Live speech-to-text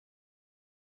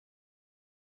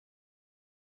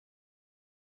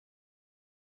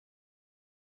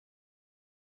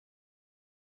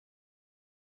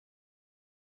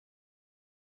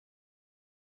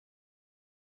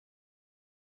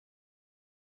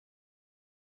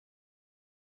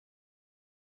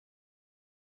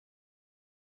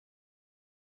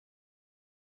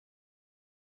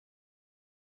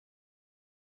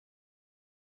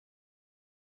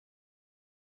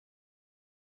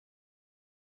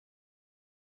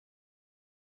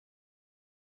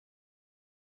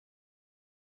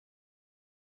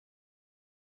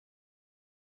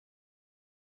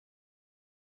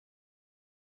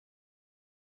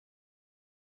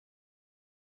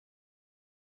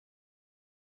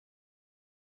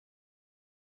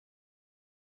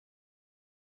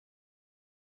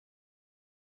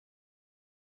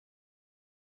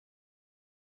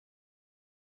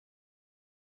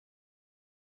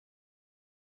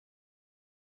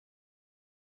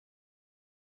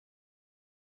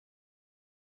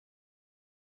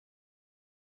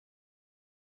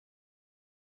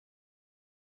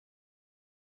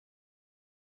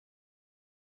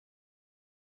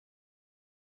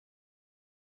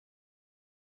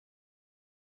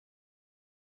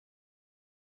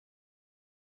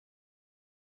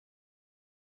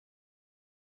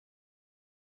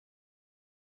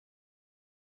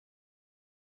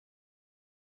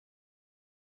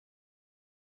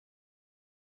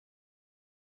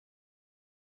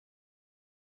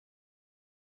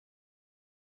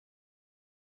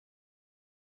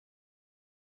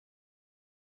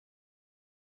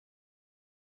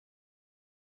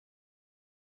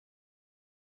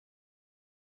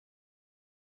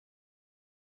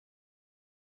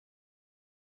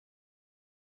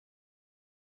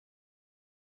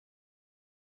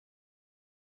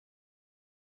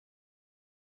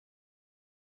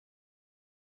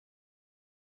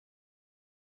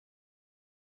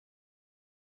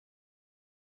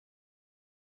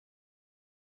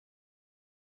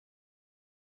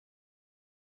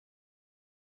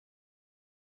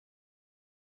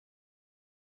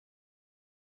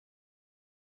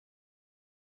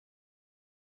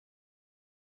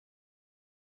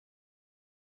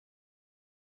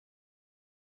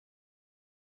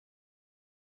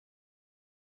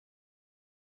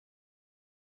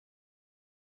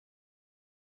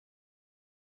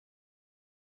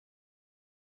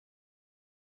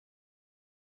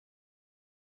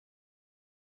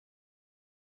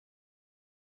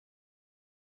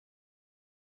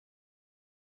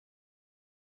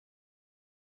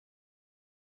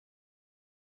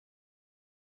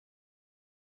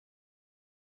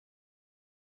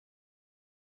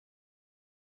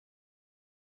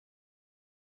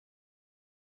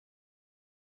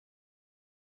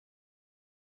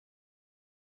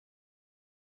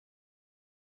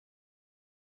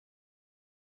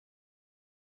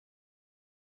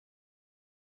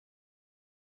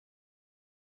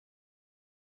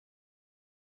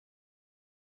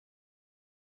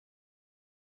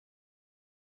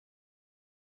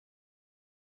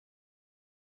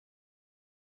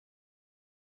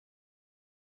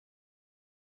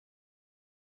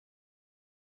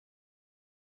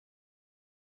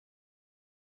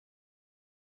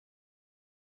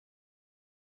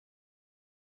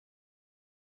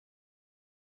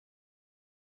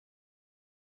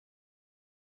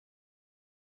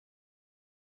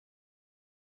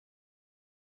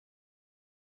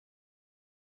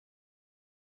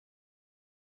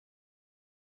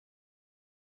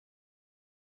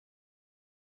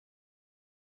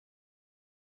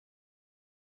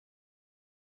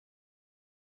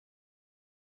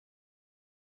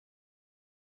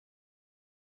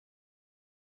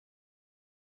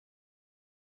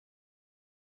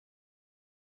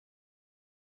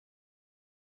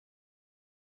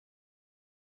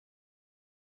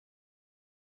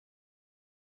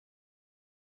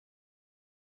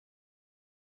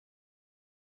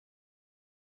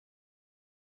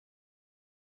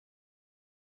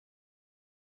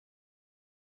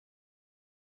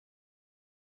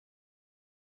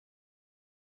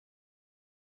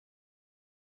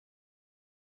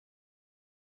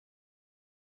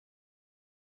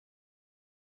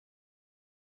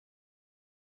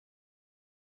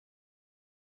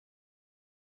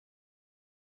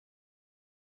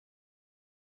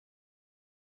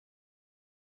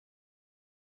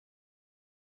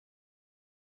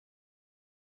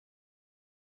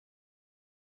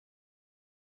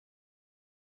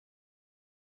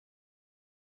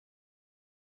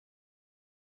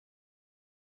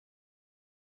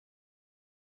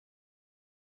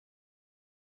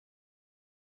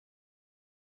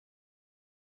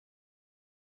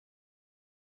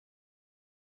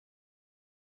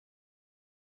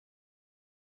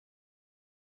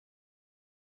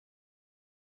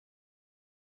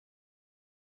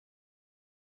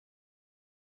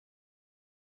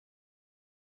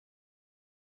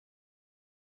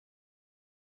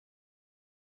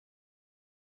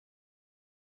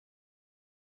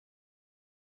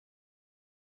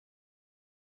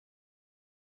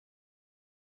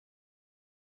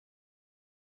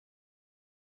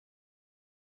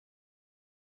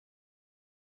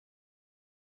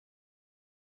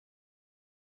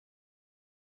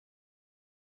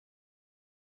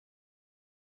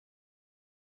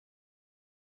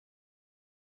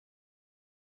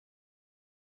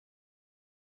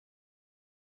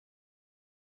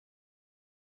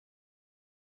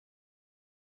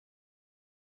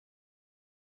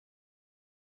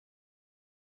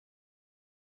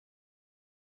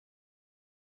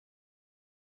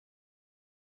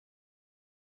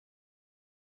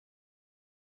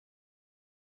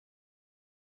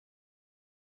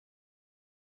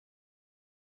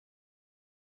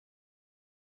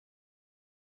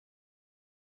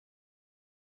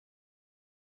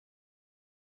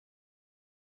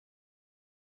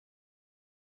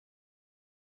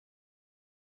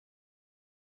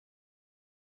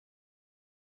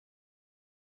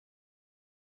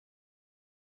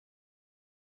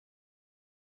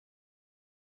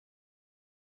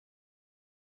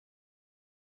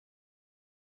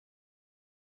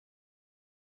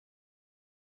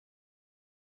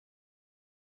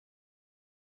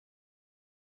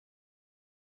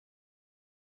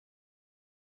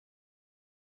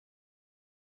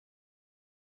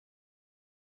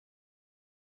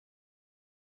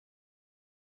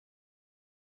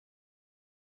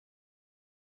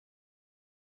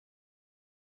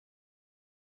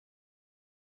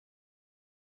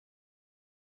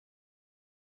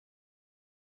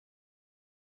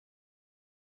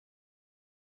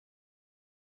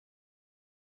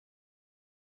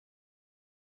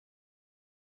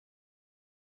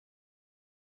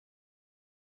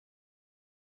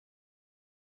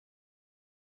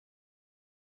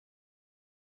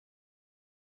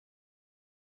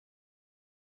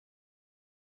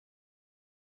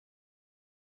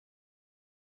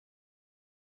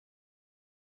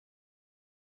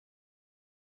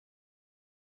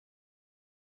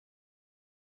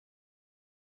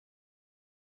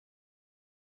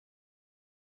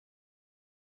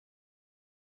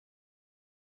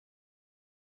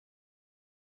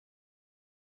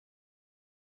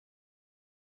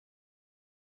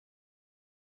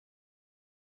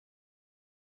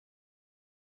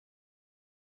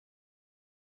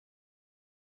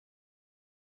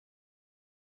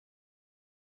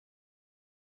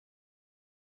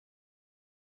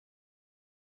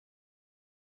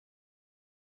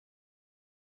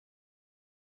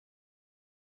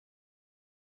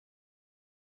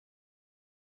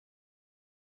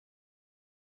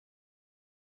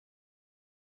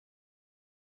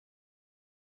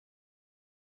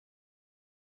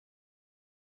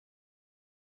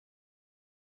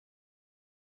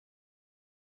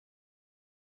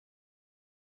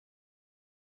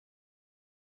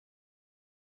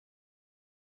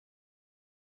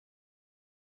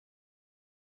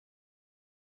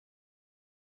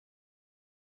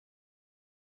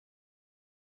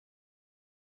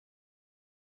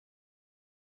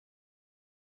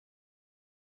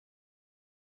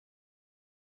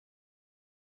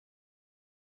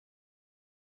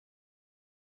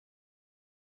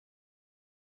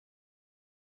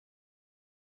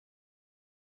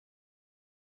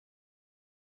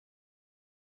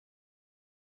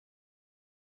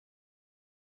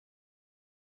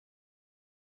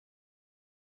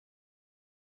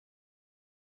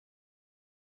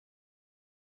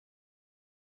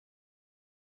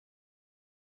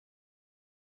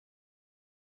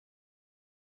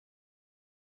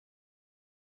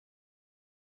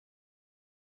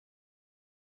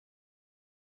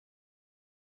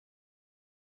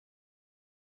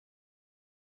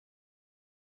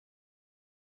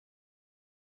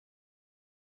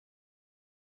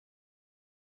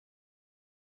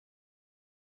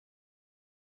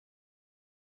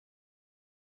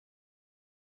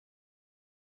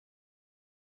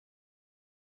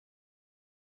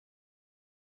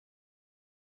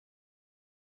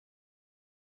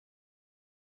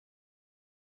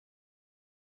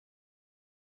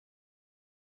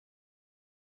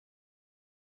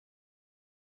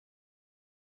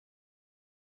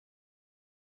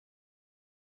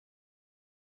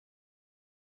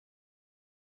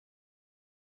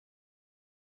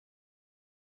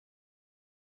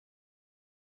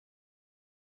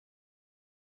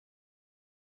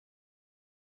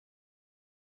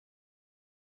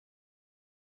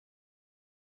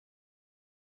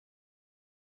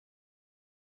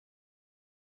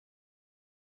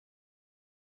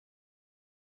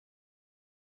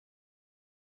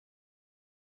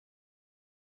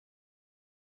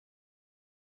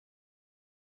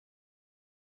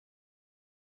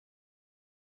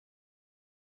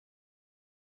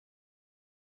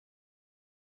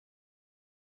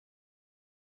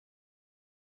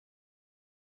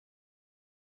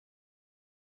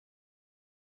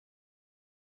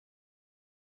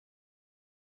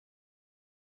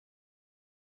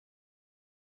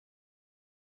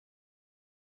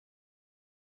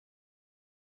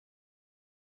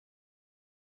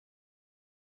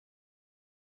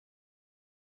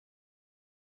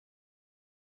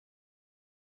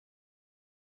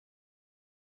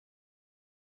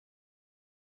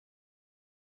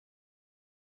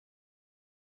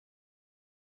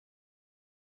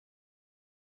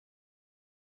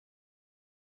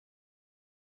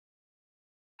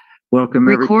Welcome,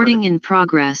 Recording in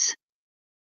progress.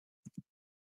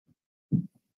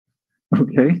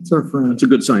 Okay. It's our friend. It's a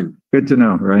good sign. Good to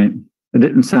know, right? It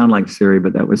didn't sound like Siri,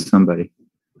 but that was somebody.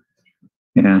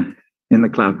 Yeah, in the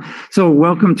cloud. So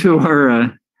welcome to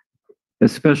our a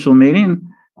special meeting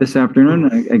this afternoon.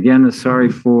 Again, sorry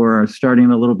for starting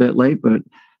a little bit late, but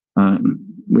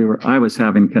I was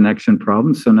having connection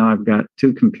problems, so now I've got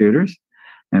two computers,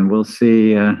 and we'll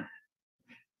see how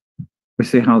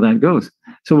that goes.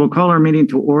 So we'll call our meeting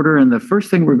to order, and the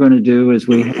first thing we're going to do is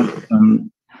we have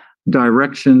some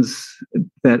directions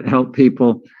that help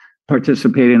people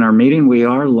participate in our meeting. We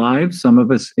are live, some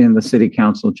of us in the City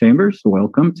Council chambers.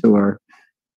 Welcome to our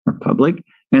public.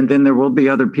 And then there will be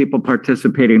other people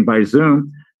participating by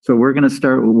Zoom. So we're going to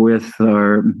start with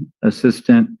our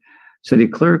Assistant City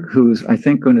Clerk, who's, I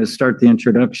think, going to start the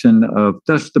introduction of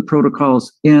just the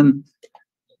protocols in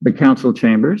the council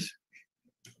chambers.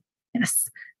 Yes.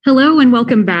 Hello and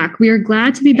welcome back. We are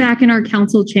glad to be back in our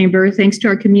council chamber thanks to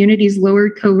our community's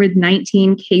lowered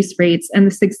COVID-19 case rates and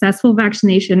the successful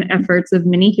vaccination efforts of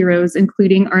many heroes,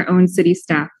 including our own city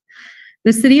staff.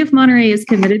 The City of Monterey is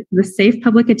committed to the safe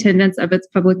public attendance of its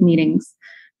public meetings.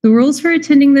 The rules for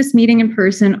attending this meeting in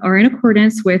person are in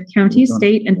accordance with county,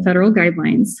 state, and federal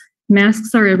guidelines.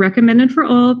 Masks are recommended for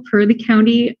all per the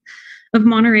County of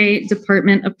Monterey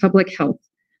Department of Public Health.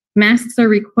 Masks are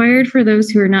required for those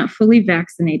who are not fully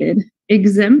vaccinated.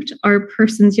 Exempt are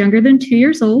persons younger than 2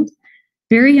 years old.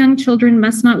 Very young children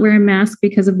must not wear a mask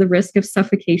because of the risk of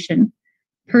suffocation.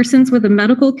 Persons with a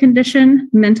medical condition,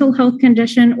 mental health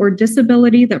condition, or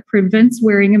disability that prevents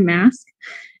wearing a mask.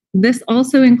 This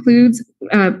also includes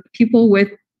people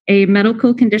with a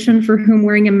medical condition for whom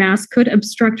wearing a mask could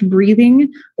obstruct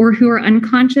breathing, or who are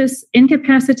unconscious,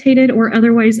 incapacitated, or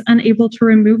otherwise unable to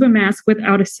remove a mask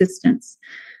without assistance.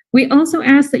 We also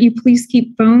ask that you please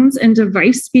keep phones and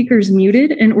device speakers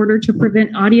muted in order to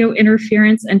prevent audio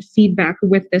interference and feedback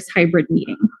with this hybrid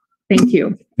meeting. Thank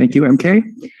you. Thank you, MK.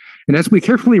 And as we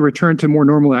carefully return to more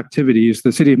normal activities,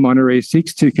 the City of Monterey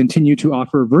seeks to continue to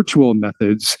offer virtual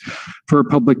methods for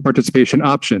public participation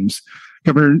options.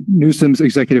 Governor Newsom's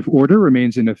executive order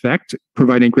remains in effect,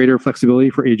 providing greater flexibility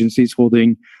for agencies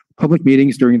holding public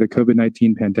meetings during the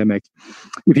COVID-19 pandemic.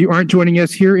 If you aren't joining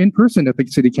us here in person at the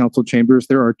City Council chambers,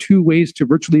 there are two ways to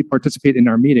virtually participate in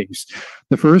our meetings.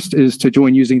 The first is to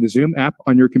join using the Zoom app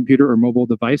on your computer or mobile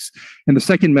device, and the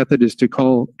second method is to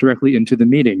call directly into the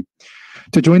meeting.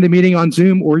 To join the meeting on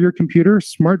Zoom or your computer,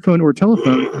 smartphone, or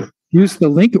telephone, use the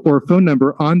link or phone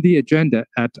number on the agenda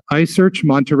at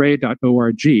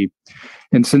isearchmonterey.org.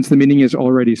 And since the meeting is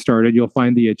already started, you'll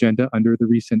find the agenda under the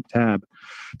recent tab.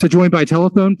 To join by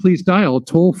telephone, please dial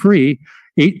toll-free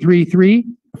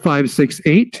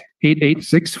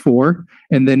 833-568-8864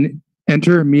 and then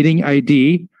enter meeting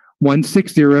ID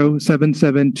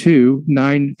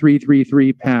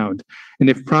 160-772-9333 #. And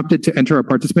if prompted to enter a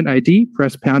participant ID,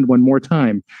 press pound one more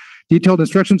time. Detailed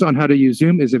instructions on how to use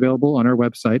Zoom is available on our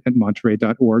website at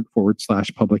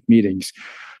monterey.org/public meetings.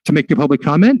 To make a public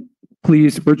comment,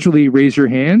 please virtually raise your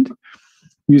hand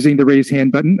using the raise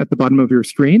hand button at the bottom of your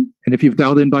screen. And if you've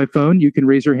dialed in by phone, you can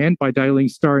raise your hand by dialing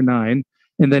 *9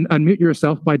 and then unmute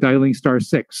yourself by dialing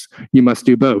 *6. You must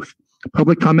do both.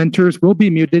 Public commenters will be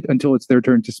muted until it's their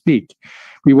turn to speak.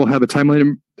 We will have a time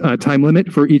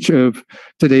limit for each of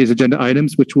today's agenda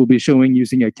items, which we'll be showing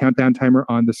using a countdown timer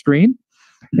on the screen.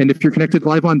 And if you're connected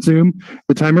live on Zoom,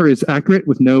 the timer is accurate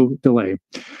with no delay.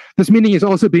 This meeting is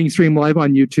also being streamed live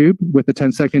on YouTube with a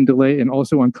 10-second delay and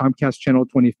also on Comcast Channel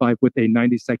 25 with a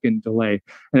 90-second delay.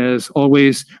 And as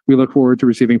always, we look forward to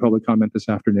receiving public comment this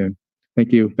afternoon.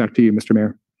 Thank you. Back to you, Mr.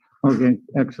 Mayor. Okay,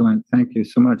 excellent. Thank you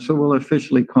so much. So we'll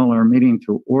officially call our meeting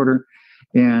to order,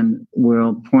 and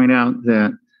we'll point out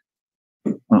that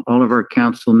all of our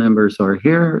council members are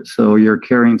here. So your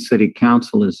carrying city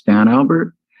council is Dan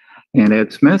Albert and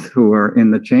Ed Smith, who are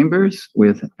in the chambers,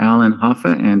 with Alan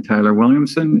Hoffa and Tyler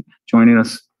Williamson joining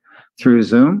us through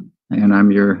Zoom. And I'm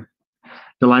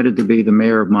delighted to be the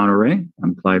mayor of Monterey.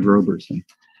 I'm Clyde Roberson.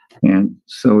 And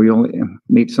so you'll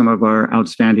meet some of our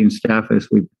outstanding staff as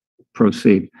we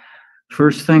proceed.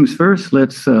 First things first,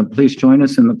 let's please join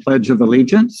us in the Pledge of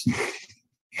Allegiance.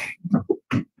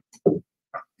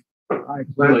 I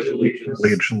pledge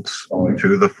allegiance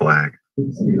to the flag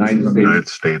of the United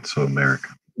States of America,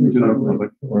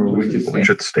 which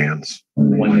it stands,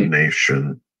 one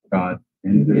nation, God,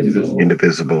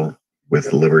 indivisible,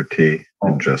 with liberty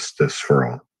and justice for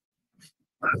all.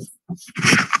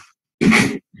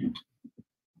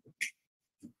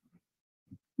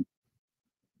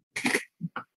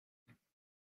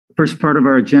 First part of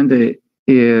our agenda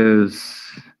is,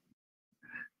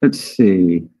 let's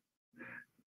see,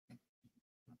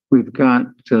 we've got,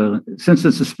 since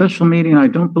it's a special meeting, I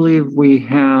don't believe we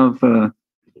have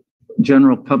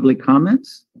general public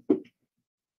comments.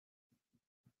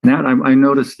 Nat, I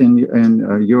noticed in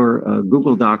your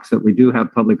Google Docs that we do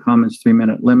have public comments,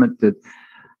 3-minute limit,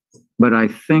 but I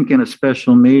think in a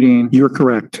special meeting. You're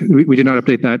correct. We did not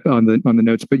update that on the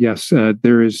notes, but yes,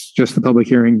 there is just the public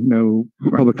hearing, no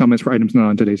public comments for items not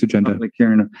on today's agenda. Public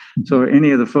hearing. So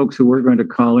any of the folks who were going to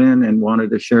call in and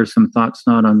wanted to share some thoughts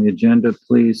not on the agenda,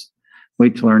 please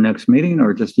wait till our next meeting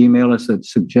or just email us at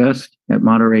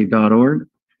suggest@monterey.org.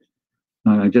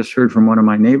 I just heard from one of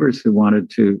my neighbors who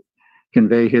wanted to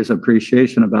convey his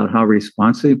appreciation about how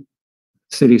responsive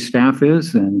city staff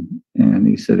is, and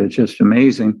he said it's just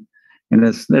amazing. And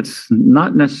that's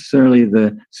not necessarily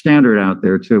the standard out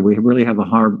there too. We really have a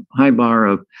high bar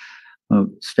of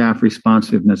staff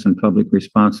responsiveness and public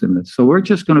responsiveness. So we're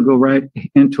just going to go right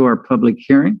into our public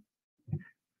hearing.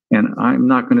 And I'm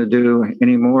not going to do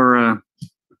any more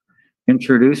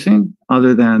introducing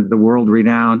other than the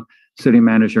world-renowned city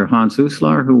manager, Hans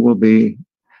Uslar, who will be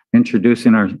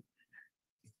introducing our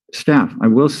staff. I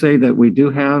will say that we do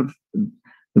have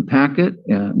the packet.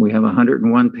 We have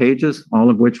 101 pages, all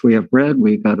of which we have read.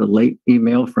 We got a late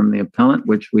email from the appellant,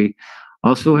 which we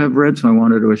also have read. So I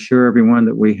wanted to assure everyone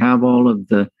that we have all of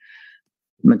the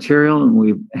material, and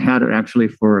we've had it actually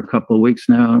for a couple of weeks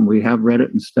now, and we have read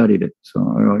it and studied it. So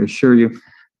I assure you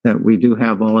that we do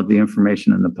have all of the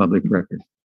information in the public record.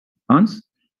 Hans?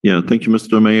 Yeah, thank you,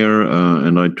 Mr. Mayor.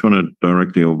 And I turn it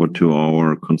directly over to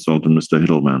our consultant, Mr.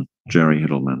 Hiddleman, Jerry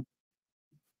Hiddleman.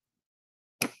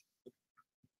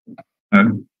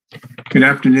 Good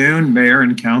afternoon, Mayor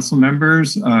and council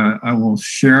members. I will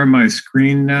share my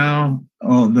screen now,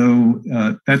 although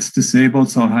that's disabled,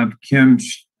 so I'll have Kim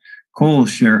Cole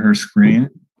share her screen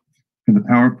for the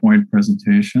PowerPoint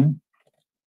presentation.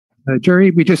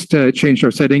 Jerry, we just changed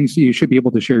our settings. You should be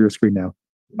able to share your screen now.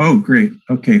 Oh, great.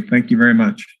 Okay, thank you very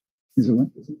much. Is it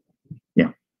one?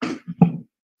 Yeah.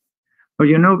 Well,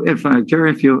 you know, if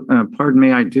Jerry, if you pardon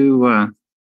me, I do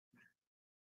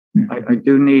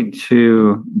need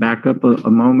to back up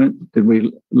a moment. Did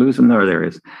we lose him? No, there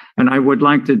is. And I would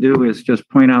like to do is just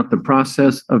point out the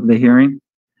process of the hearing.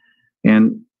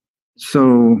 And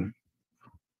so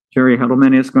Jerry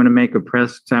Hiddleman is going to make a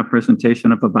staff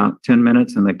presentation of about 10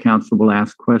 minutes, and the council will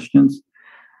ask questions.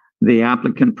 The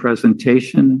applicant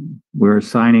presentation, we're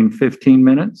assigning 15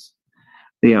 minutes.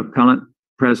 The appellant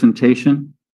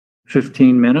presentation,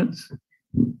 15 minutes.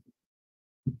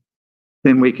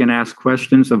 Then we can ask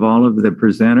questions of all of the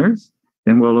presenters.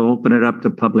 Then we'll open it up to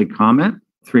public comment,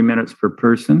 3 minutes per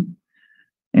person.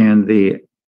 And the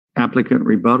applicant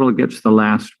rebuttal gets the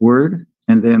last word,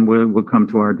 and then we'll come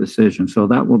to our decision. So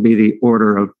that will be the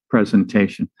order of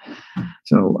presentation.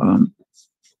 So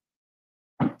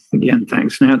again,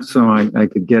 thanks, Nat. So I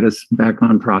could get us back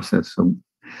on process. So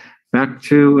back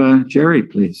to Jerry,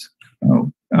 please.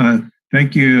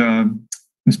 Thank you,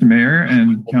 Mr. Mayor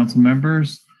and council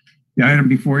members. The item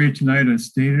before you tonight, as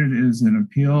stated, is an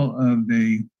appeal of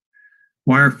a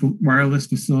wireless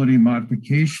facility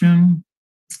modification.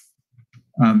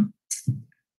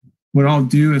 What I'll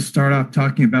do is start off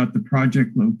talking about the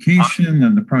project location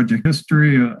and the project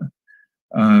history,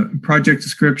 project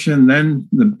description, then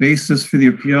the basis for the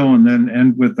appeal, and then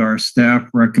end with our staff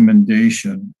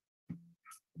recommendation.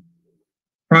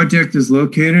 Project is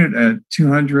located at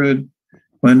 200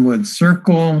 Glenwood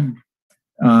Circle.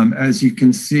 As you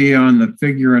can see on the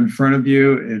figure in front of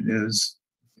you, it is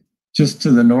just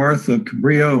to the north of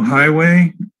Cabrillo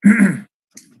Highway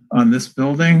on this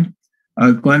building.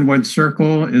 Glenwood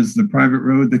Circle is the private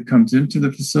road that comes into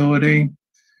the facility.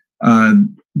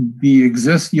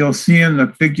 You'll see in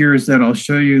the figures that I'll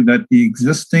show you that the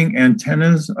existing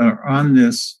antennas are on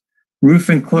this roof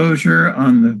enclosure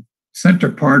on the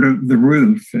center part of the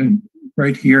roof, and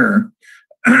right here.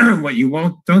 What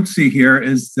you don't see here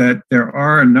is that there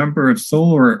are a number of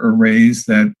solar arrays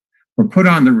that were put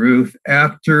on the roof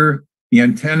after the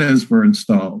antennas were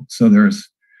installed. So there's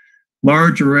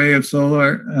large array of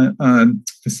solar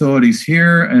facilities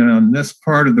here and on this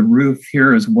part of the roof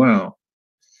here as well.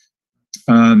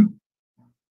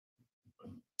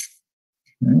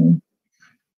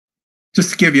 Just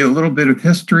to give you a little bit of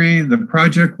history, the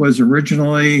project was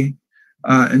originally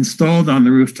installed on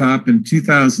the rooftop in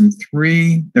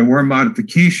 2003. There were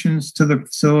modifications to the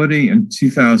facility in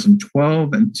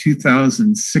 2012 and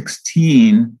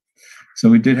 2016. So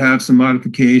we did have some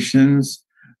modifications.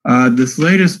 This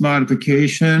latest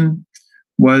modification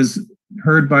was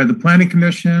heard by the Planning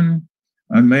Commission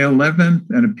on May 11th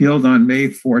and appealed on May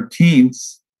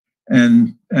 14th.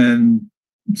 And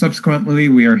subsequently,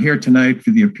 we are here tonight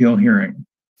for the appeal hearing.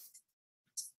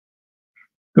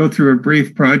 go through a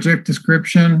brief project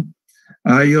description.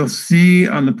 You'll see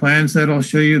on the plans that I'll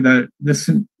show you that this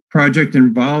project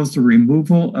involves the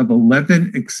removal of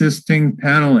 11 existing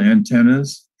panel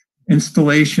antennas,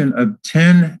 installation of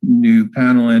 10 new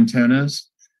panel antennas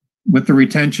with the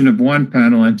retention of 1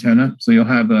 panel antenna. So you'll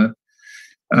have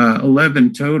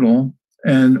 11 total,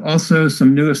 and also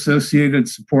some new associated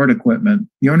support equipment.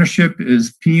 The ownership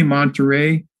is P.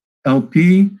 Monterey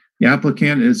LP. The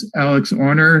applicant is Alex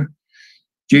Orner,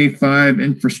 J5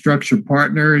 Infrastructure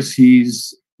Partners.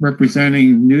 He's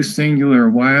representing New Singular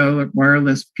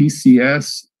Wireless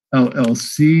PCS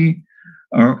LLC,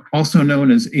 also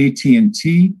known as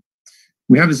AT&T.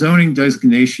 We have a zoning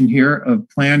designation here of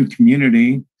planned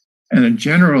community and a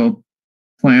general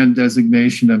plan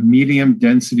designation of medium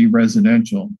density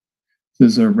residential.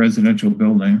 This is a residential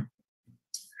building.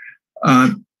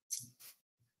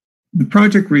 The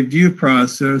project review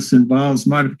process involves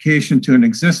modification to an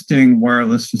existing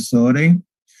wireless facility.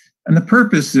 And the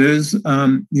purpose is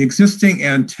the existing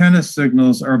antenna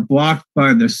signals are blocked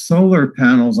by the solar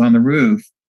panels on the roof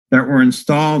that were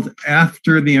installed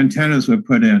after the antennas were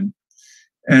put in.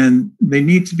 And they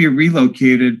need to be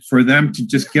relocated for them to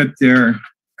just get their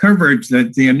coverage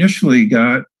that they initially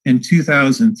got in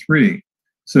 2003.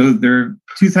 So their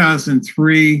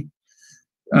 2003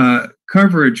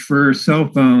 coverage for cell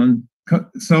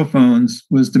phones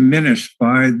was diminished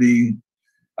by the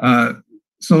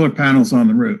solar panels on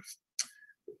the roof.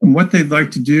 And what they'd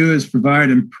like to do is provide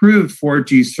improved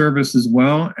 4G service as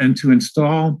well, and to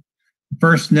install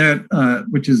FirstNet,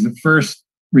 which is the first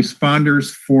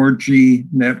responders 4G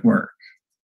network.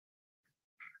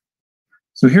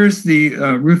 So here's the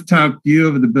rooftop view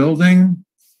of the building.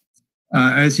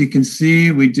 As you can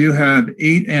see, we do have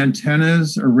 8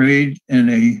 antennas arrayed in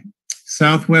a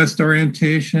southwest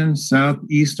orientation,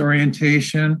 southeast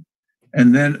orientation,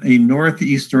 and then a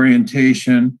northeast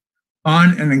orientation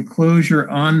on an enclosure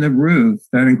on the roof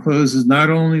that encloses not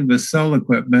only the cell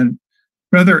equipment,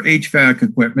 but other HVAC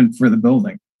equipment for the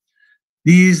building.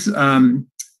 These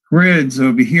grids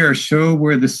over here show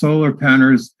where the solar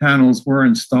panels were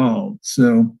installed.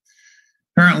 So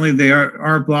currently they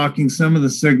are blocking some of the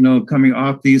signal coming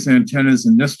off these antennas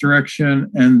in this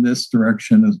direction and this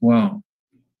direction as well.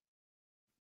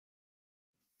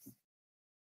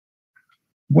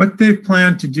 What they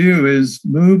plan to do is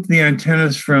move the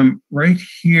antennas from right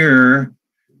here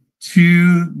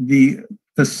to the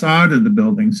facade of the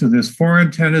building. So there's 4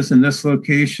 antennas in this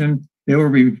location. They will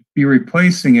be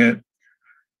replacing it,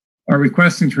 are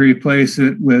requesting to replace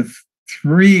it with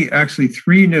 3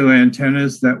 new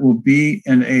antennas that will be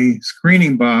in a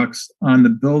screening box on the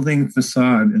building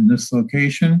facade in this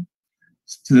location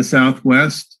to the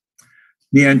southwest.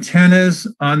 The antennas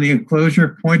on the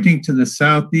enclosure pointing to the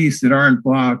southeast that aren't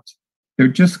blocked, they're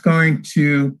just going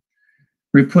to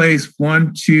replace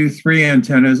 1, 2, 3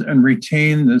 antennas and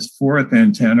retain this 4th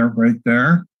antenna right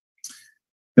there.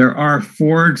 There are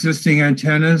 4 existing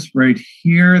antennas right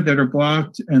here that are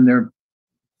blocked, and they're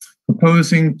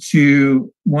proposing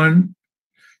to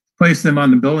place them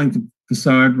on the building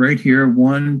facade right here.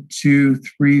 1, 2,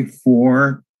 3,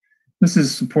 4. This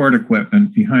is support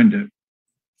equipment behind it.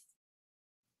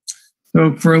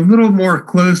 So for a little more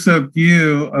close-up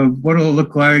view of what it'll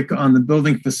look like on the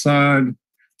building facade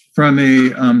from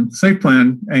a site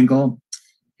plan angle,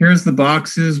 here's the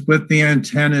boxes with the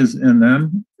antennas in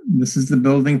them. This is the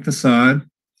building facade.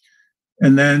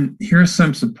 And then here's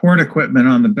some support equipment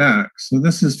on the back. So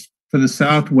this is for the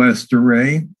southwest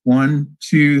array, 1,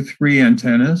 2, 3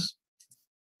 antennas.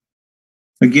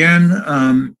 Again,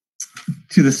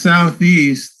 to the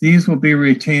southeast, these will be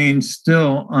retained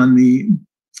still on the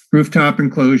rooftop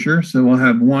enclosure. So we'll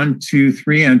have 1, 2,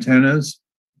 3 antennas,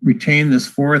 retain this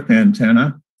 4th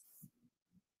antenna.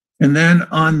 And then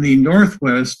on the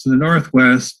northwest, to the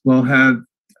northwest, we'll have,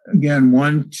 again,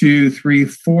 1, 2, 3,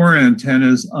 4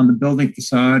 antennas on the building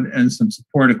facade and some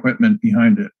support equipment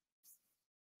behind it.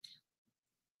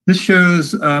 This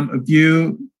shows a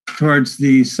view towards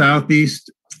the southeast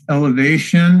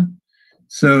elevation.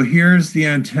 So here's the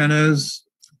antennas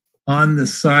on the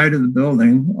side of the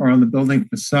building or on the building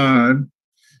facade,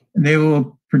 and they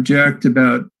will project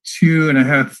about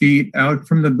 2.5 feet out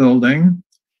from the building.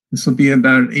 This will be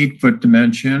about an 8-foot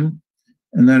dimension,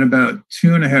 and then about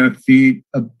 2.5 feet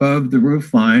above the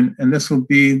roof line, and this will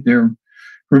be their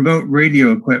remote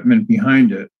radio equipment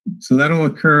behind it. So that'll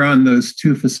occur on those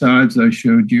 2 facades I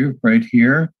showed you right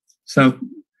here,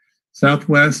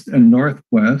 southwest and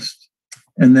northwest.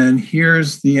 And then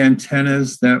here's the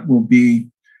antennas that will be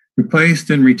replaced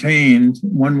and retained.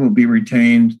 1 will be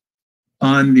retained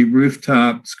on the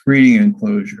rooftop screening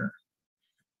enclosure.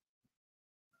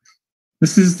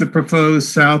 This is the proposed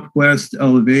southwest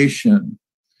elevation.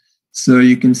 So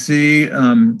you can see,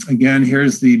 again,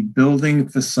 here's the building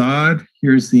facade.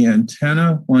 Here's the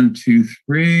antenna, 1, 2,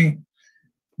 3.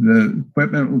 The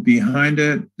equipment will be behind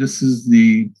it. This is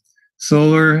the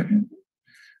solar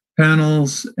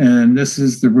panels, and this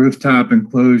is the rooftop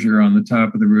enclosure on the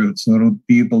top of the roof. So it'll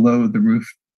be below the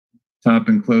rooftop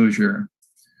enclosure.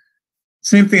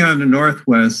 Same thing on the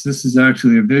northwest. This is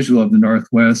actually a visual of the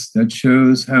northwest that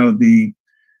shows how the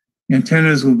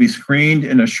antennas will be screened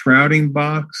in a shrouding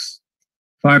box,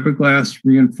 fiberglass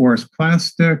reinforced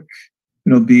plastic.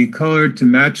 It'll be colored to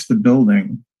match the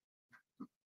building.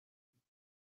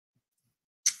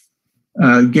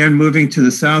 Again, moving to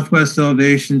the southwest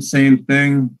elevation, same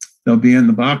thing. They'll be in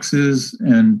the boxes,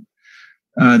 and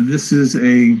this is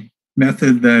a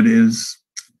method that is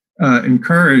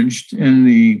encouraged in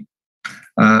the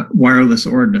wireless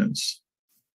ordinance.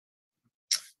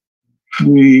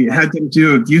 We had them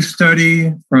do a view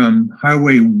study from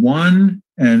Highway 1,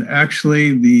 and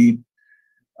actually the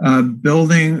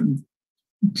building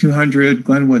 200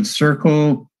 Glenwood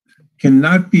Circle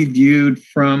cannot be viewed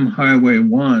from Highway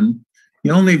 1. The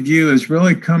only view is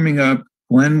really coming up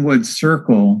Glenwood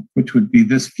Circle, which would be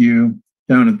this view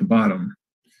down at the bottom.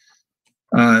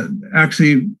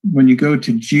 Actually, when you go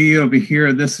to G over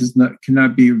here, this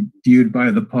cannot be viewed by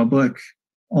the public.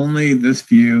 Only this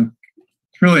view.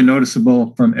 It's really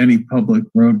noticeable from any public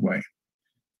roadway.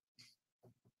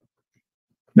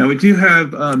 Now, we do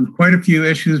have quite a few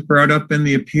issues brought up in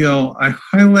the appeal. I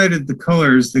highlighted the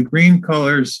colors. The green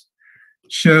colors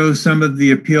show some of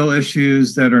the appeal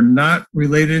issues that are not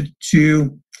related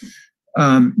to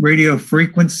radio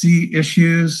frequency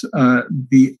issues.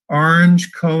 The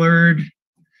orange colored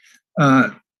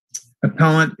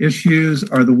appellant issues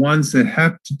are the ones that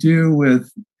have to do with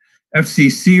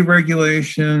FCC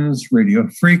regulations, radio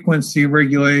frequency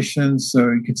regulations.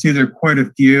 So you can see there are quite a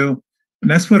few.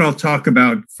 And that's what I'll talk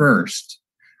about first,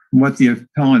 and what the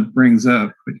appellant brings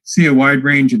up. But you see a wide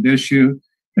range of issue,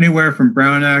 anywhere from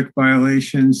Brown Act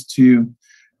violations to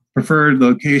preferred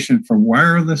location for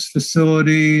wireless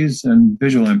facilities and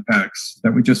visual impacts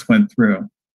that we just went through.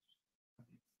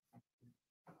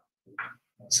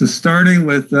 So starting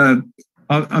with,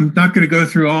 I'm not going to go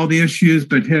through all the issues,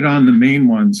 but hit on the main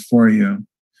ones for you.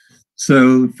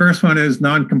 So the first one is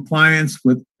noncompliance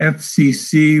with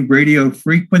FCC radio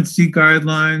frequency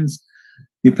guidelines.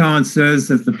 The appellant says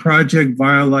that the project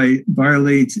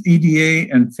violates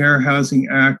EDA and Fair Housing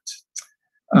Act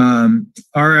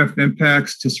RF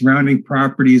impacts to surrounding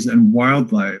properties and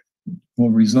wildlife will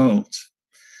result.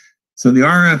 So the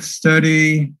RF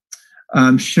study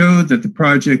showed that the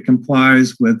project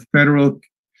complies with Federal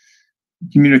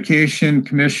Communication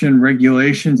Commission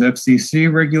regulations,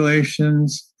 FCC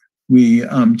regulations. We,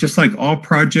 just like all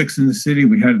projects in the city,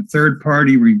 we had a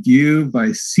third-party review by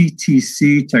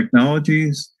CTC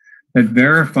Technologies that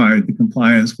verified the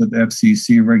compliance with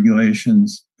FCC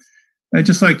regulations. I'd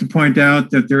just like to point out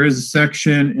that there is a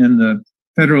section in the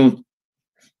Federal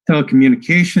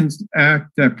Telecommunications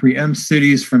Act that preempts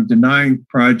cities from denying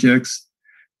projects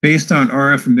based on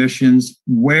RF emissions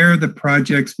where the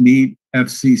projects meet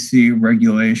FCC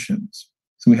regulations.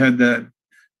 So we had that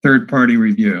third-party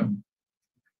review.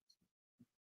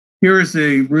 Here is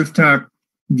a rooftop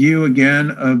view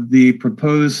again of the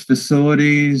proposed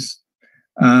facilities.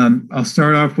 I'll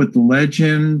start off with the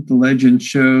legend. The legend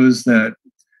shows that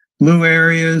blue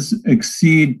areas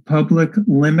exceed public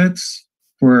limits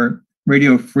for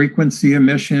radio frequency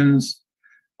emissions.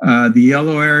 The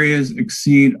yellow areas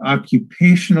exceed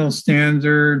occupational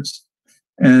standards,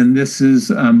 and this is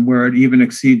where it even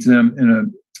exceeds them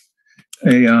in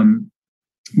a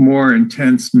more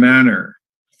intense manner.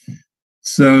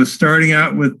 So starting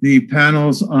out with the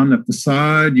panels on the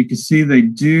facade, you can see they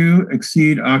do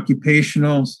exceed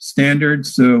occupational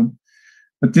standards. So,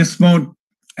 but this won't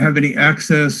have any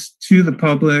access to the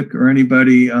public or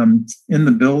anybody in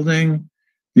the building.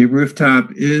 The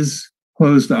rooftop is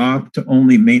closed off to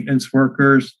only maintenance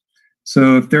workers.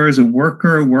 So if there is a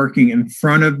worker working in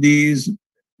front of these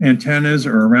antennas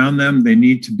or around them, they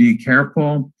need to be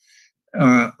careful,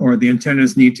 or the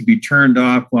antennas need to be turned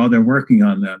off while they're working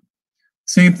on them.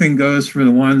 Same thing goes for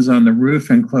the ones on the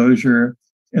roof enclosure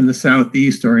in the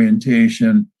southeast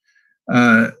orientation.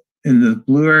 In the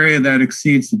blue area, that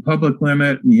exceeds the public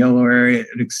limit. In the yellow area,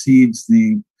 it exceeds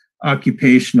the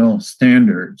occupational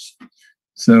standards.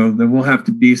 So there will have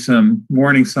to be some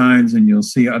warning signs, and you'll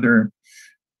see other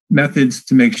methods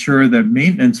to make sure that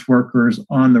maintenance workers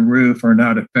on the roof are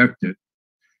not affected.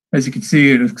 As you can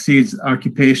see, it exceeds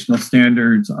occupational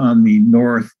standards on the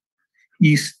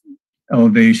northeast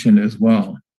elevation as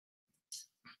well.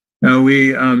 Now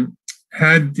we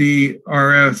had the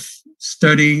RF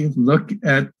study look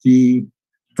at the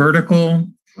vertical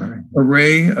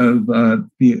array of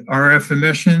the RF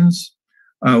emissions.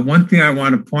 One thing I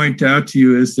want to point out to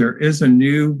you is there is a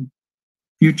new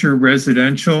future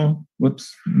residential,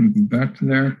 whoops, let me go back to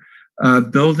there,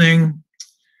 building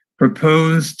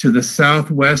proposed to the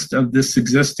southwest of this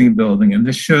existing building. And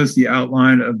this shows the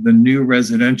outline of the new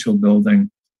residential building.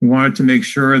 We wanted to make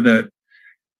sure that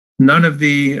none of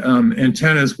the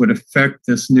antennas would affect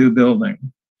this new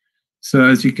building. So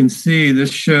as you can see,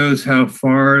 this shows how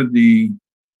far the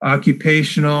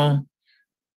occupational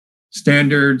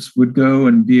standards would go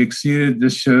and be exceeded.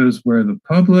 This shows where the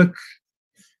public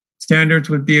standards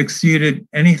would be exceeded.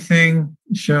 Anything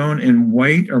shown in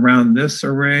white around this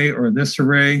array or this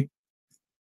array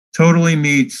totally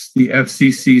meets the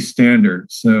FCC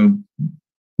standards. So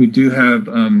we do have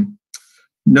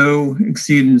no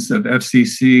exceedance of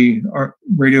FCC or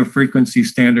radio frequency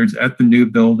standards at the new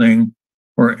building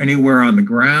or anywhere on the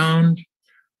ground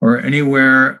or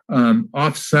anywhere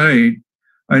off-site.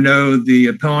 I know the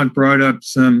appellant brought up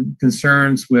some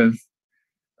concerns with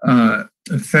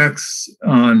effects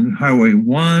on Highway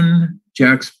 1,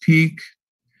 Jack's Peak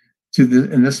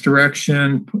in this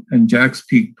direction, and Jack's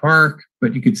Peak Park,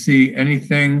 but you could see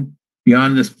anything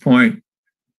beyond this point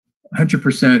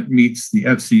 100% meets the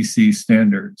FCC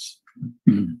standards.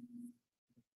 Mm-hmm.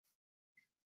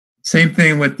 Same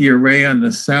thing with the array on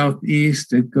the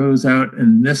southeast. It goes out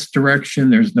in this direction.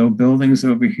 There's no buildings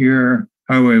over here.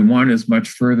 Highway 1 is much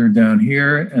further down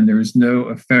here, and there is no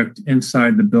effect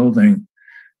inside the building,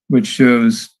 which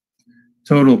shows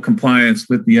total compliance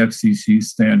with the FCC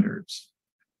standards.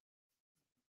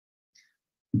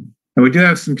 And we do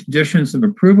have some conditions of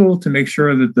approval to make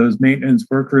sure that those maintenance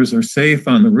workers are safe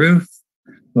on the roof.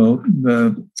 Well,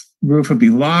 the roof will be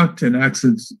locked and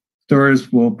access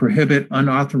doors will prohibit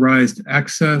unauthorized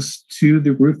access to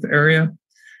the roof area.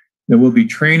 There will be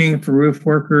training for roof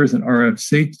workers and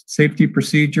RF safety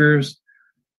procedures.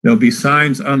 There'll be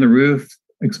signs on the roof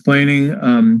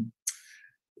explaining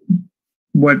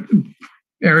what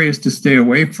areas to stay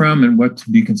away from and what to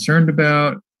be concerned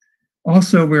about.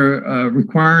 Also, we're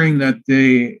requiring that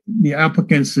the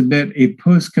applicant submit a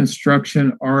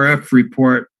post-construction RF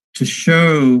report to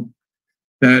show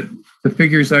that the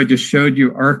figures I just showed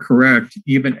you are correct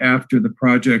even after the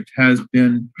project has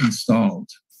been installed.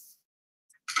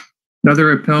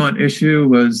 Another appellant issue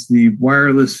was the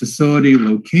wireless facility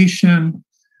location,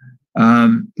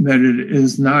 that it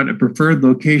is not a preferred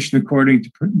location according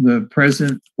to the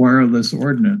present wireless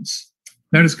ordinance.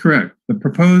 That is correct. The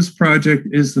proposed project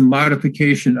is the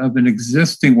modification of an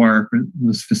existing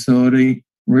wireless facility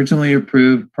originally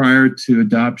approved prior to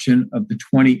adoption of the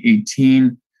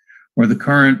 2018 or the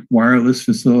current wireless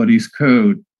facilities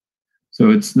code. So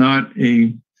it's not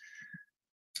a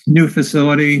new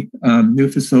facility. New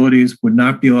facilities would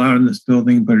not be allowed in this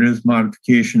building, but it is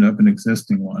modification of an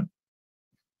existing one.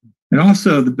 And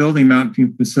also the building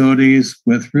mounting facilities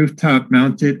with rooftop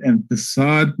mounted and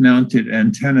facade mounted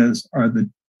antennas are the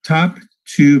top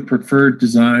two preferred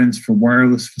designs for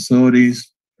wireless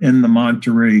facilities in the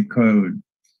Monterey code.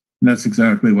 And that's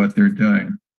exactly what they're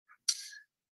doing.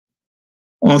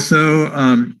 Also,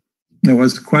 there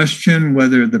was a question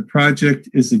whether the project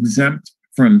is exempt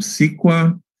from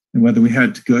CEQA and whether we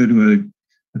had to go to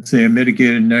let's say a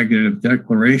mitigated negative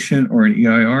declaration or an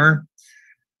EIR.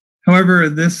 However,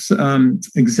 this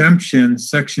exemption,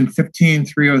 section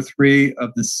 15303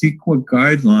 of the CEQA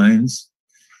guidelines,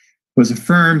 was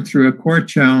affirmed through a court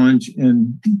challenge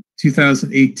in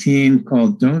 2018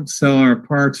 called Don't Sell Our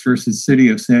Parks versus City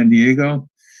of San Diego.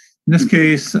 In this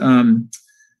case,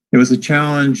 it was a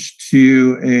challenge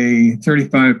to a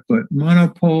 35-foot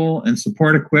monopole and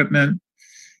support equipment,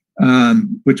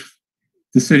 which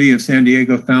the City of San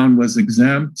Diego found was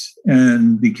exempt,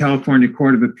 and the California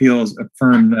Court of Appeals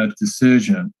affirmed that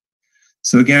decision.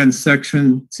 So again,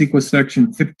 CEQA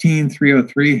section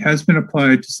 15303 has been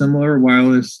applied to similar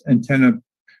wireless antenna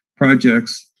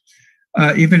projects,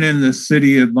 even in the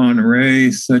city of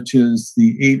Monterey, such as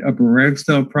the 8 Upper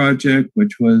Ragsdale project,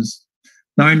 which was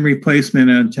 9 replacement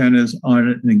antennas on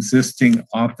an existing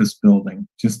office building,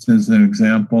 just as an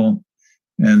example,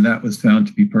 and that was found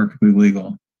to be perfectly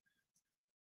legal.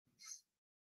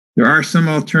 There are some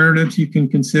alternatives you can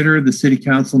consider. The City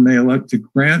Council may elect to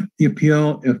grant the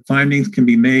appeal if findings can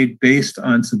be made based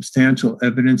on substantial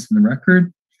evidence in the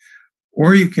record,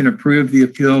 or you can approve the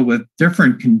appeal with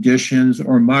different conditions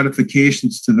or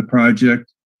modifications to the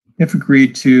project if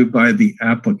agreed to by the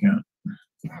applicant.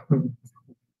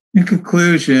 In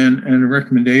conclusion, and a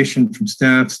recommendation from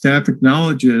staff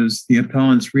acknowledges the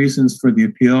appellant's reasons for the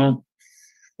appeal.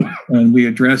 And we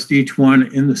addressed each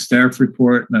one in the staff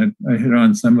report, and I hit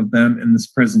on some of them in this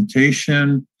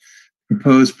presentation.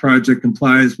 Proposed project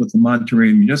complies with the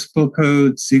Monterey Municipal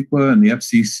Code, CEQA, and the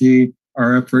FCC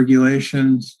RF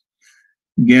regulations.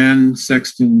 Again,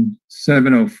 Section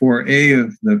 704A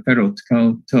of the Federal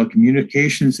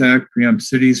Telecommunications Act preempts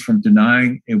cities from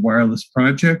denying a wireless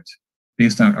project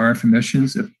based on RF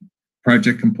emissions if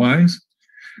project complies.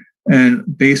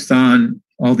 And based on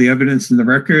all the evidence in the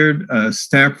record,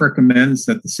 staff recommends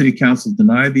that the City Council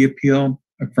deny the appeal,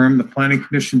 affirm the Planning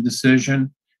Commission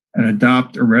decision, and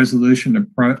adopt a resolution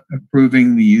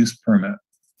approving the use permit.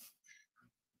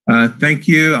 Thank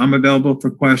you. I'm available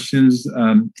for questions.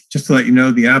 Just to let you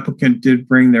know, the applicant did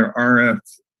bring their RF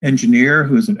engineer,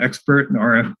 who is an expert in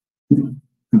RF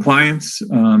compliance.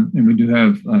 And we do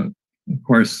have, of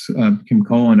course, Kim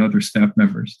Cole and other staff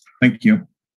members. Thank you.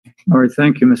 All right,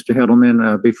 thank you, Mr.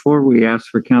 Hedelman. Before we ask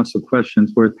for council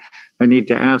questions, I need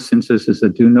to ask, since this is a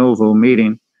de novo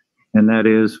meeting, and that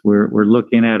is we're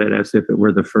looking at it as if it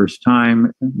were the first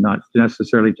time, not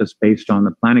necessarily just based on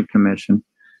the Planning Commission,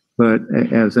 but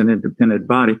as an independent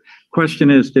body. Question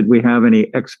is, did we have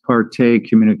any ex parte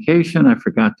communication? I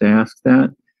forgot to ask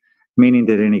that. Meaning,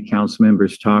 did any council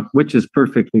members talk, which is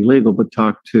perfectly legal, but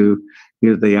talk to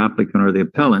either the applicant or the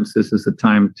appellants? This is the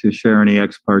time to share any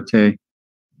ex parte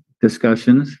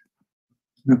discussions?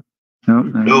 No,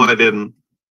 I didn't.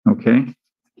 Okay.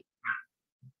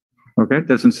 Okay,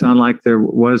 doesn't sound like there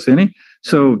was any.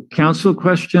 So council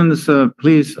questions,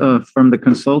 please, from the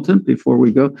consultant before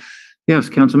we go. Yes,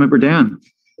 Councilmember Dan.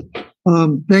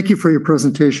 Thank you for your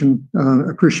presentation. I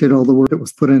appreciate all the work that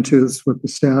was put into this with the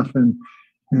staff and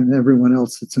everyone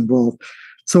else that's involved.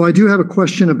 So I do have a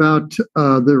question about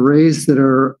the arrays that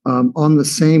are on the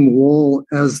same wall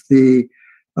as the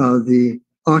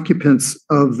occupants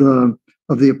of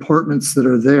the apartments that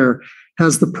are there.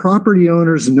 Has the property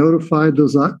owners notified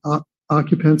those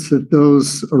occupants that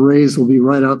those arrays will be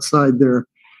right outside their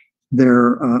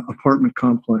apartment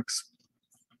complex?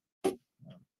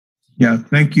 Yeah,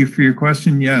 thank you for your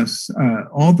question. Yes,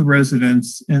 all the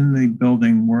residents in the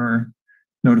building were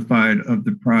notified of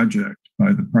the project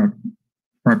by the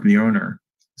property owner.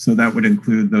 So that would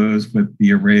include those with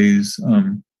the arrays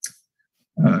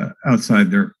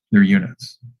outside their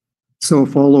units. So a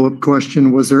follow-up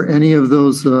question, was there any of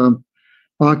those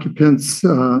occupants,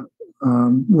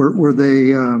 were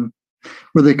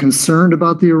they concerned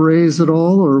about the arrays at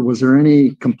all, or was there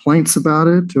any complaints about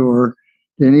it, or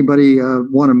did anybody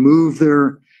want to move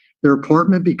their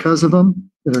apartment because of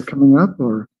them that are coming up?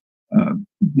 Or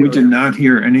we did not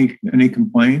hear any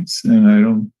complaints, and I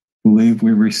don't believe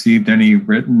we received any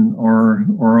written or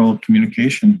oral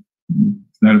communication to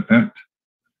that effect.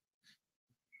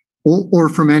 Or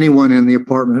from anyone in the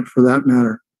apartment, for that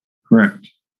matter. Correct.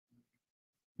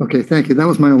 Okay, thank you. That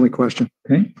was my only question.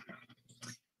 Okay.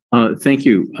 Thank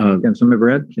you.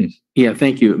 Councilmember Ed, please. Yeah,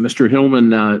 thank you. Mr.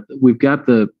 Hillman, we've got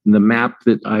the map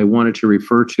that I wanted to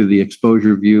refer to, the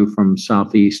exposure view from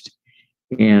southeast,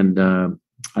 and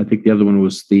I think the other one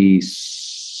was the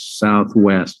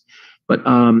southwest. But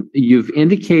you've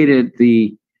indicated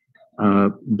the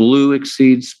blue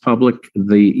exceeds public,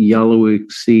 the yellow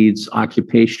exceeds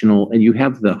occupational, and you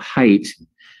have the height,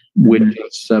 which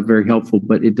is very helpful,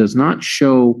 but it does not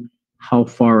show how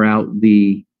far out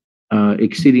the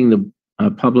exceeding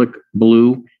the public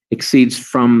blue exceeds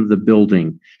from the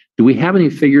building. Do we have any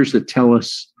figures that tell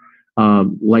us,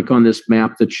 like on this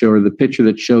map that show, or the picture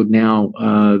that showed now,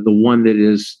 the one that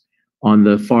is on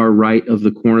the far right of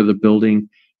the corner of the building,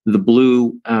 the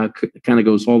blue kind of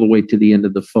goes all the way to the end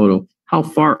of the photo. How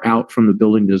far out from the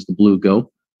building does the blue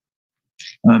go?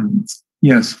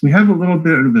 Yes, we have a little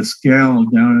bit of a scale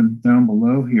down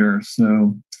below here.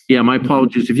 So yeah, my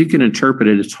apologies. If you can interpret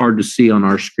it, it's hard to see on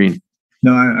our screen.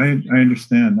 No, I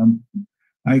understand.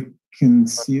 I can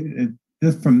see it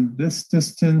from this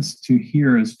distance to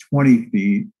here is 20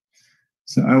 feet.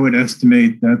 So I would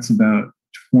estimate that's about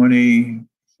 20,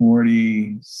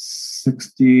 40,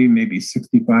 60, maybe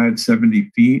 65,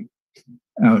 70 feet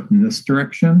out in this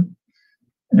direction.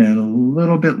 And a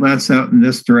little bit less out in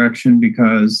this direction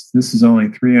because this is only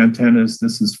 3 antennas.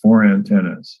 This is 4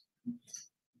 antennas.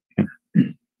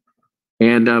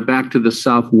 And back to the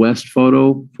southwest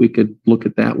photo, if we could look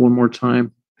at that one more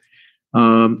time.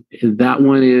 That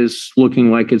one is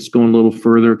looking like it's going a little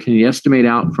further. Can you estimate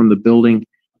out from the building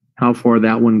how far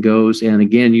that one goes? And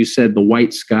again, you said the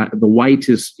white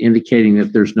is indicating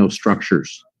that there's no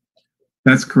structures.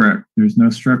 That's correct. There's no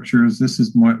structures. This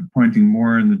is pointing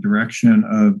more in the direction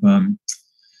of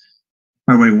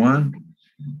Highway 1.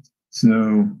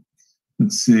 So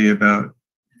let's see, about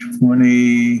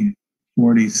 20,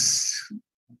 40,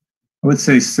 I would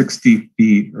say 60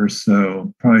 feet or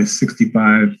so, probably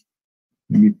 65,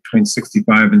 maybe between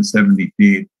 65 and 70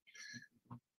 feet.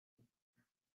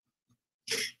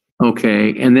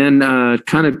 Okay, and then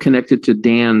kind of connected to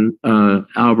Dan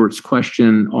Albert's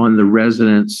question on the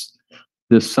residence,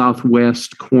 the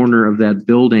southwest corner of that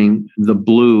building, the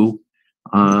blue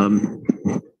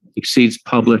exceeds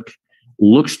public,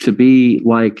 looks to be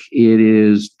like it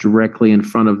is directly in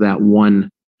front of that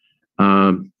one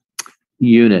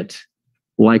unit.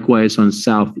 Likewise on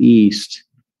southeast.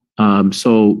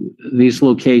 So these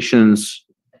locations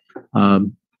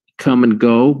come and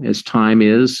go as time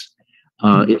is.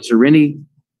 Is there any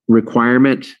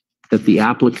requirement that the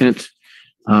applicant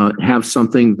have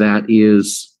something that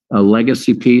is a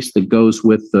legacy piece that goes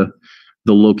with the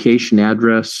location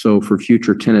address so for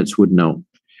future tenants would know?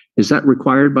 Is that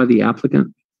required by the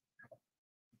applicant?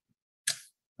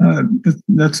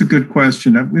 That's a good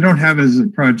question. We don't have it as a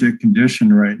project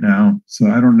condition right now. So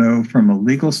I don't know from a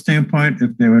legal standpoint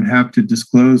if they would have to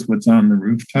disclose what's on the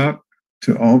rooftop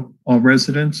to all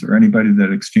residents or anybody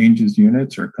that exchanges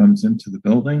units or comes into the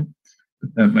building.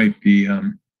 But that might be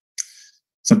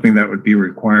something that would be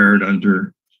required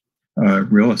under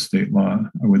real estate law,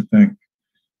 I would think.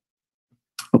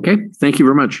 Okay, thank you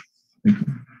very much.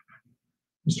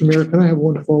 Mr. Mayor, can I have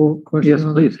one follow-up question? Yes,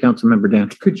 please, Councilmember Dan.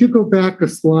 Could you go back a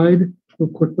slide real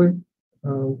quickly?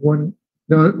 No,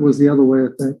 it was the other way, I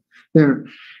think. There.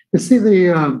 You see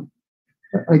the,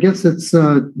 I guess it's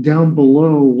down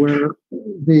below where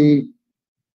the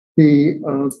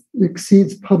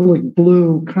exceeds public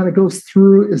blue kind of goes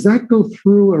through. Does that go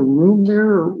through a room there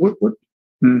or what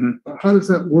how does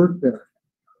that work there?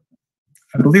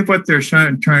 I believe what they're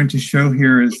trying to show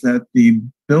here is that the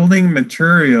building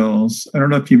materials, I don't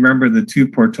know if you remember the two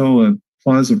Portola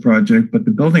Plaza project, but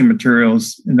the building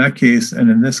materials in that case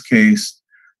and in this case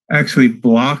actually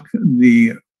block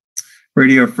the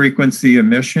radio frequency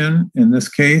emission in this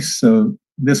case. So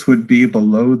this would be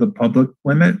below the public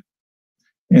limit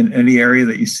in any area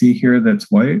that you see here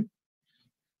that's white.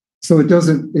 So it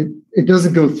doesn't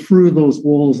go through those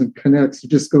walls and connects,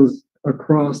 it just goes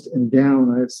across and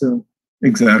down, I assume.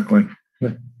 Exactly.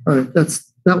 All right,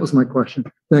 that was my question.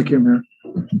 Thank you, Mayor.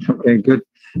 Okay, good.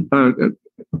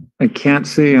 I can't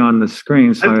see on the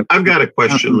screen. So I've got a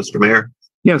question, Mr. Mayor.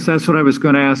 Yes, that's what I was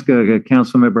going to ask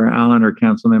Councilmember Allen or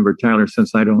Councilmember Tyler,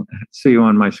 since I don't see you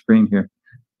on my screen here.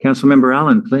 Councilmember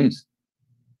Allen, please.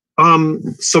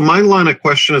 So my line of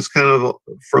question is kind of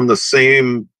from the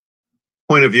same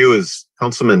point of view as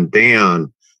Councilman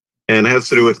Dan, and has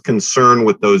to do with concern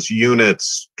with those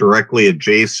units directly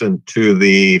adjacent to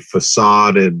the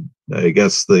facade and I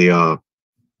guess the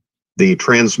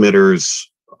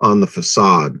transmitters on the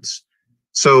facades.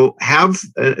 So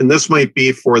and this might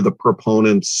be for the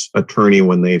proponent's attorney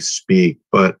when they speak,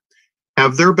 but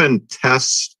have there been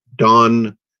tests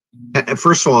done?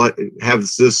 First of all,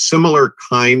 has this similar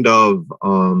kind of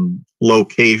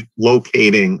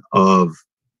locating of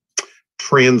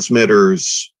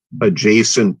transmitters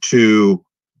adjacent to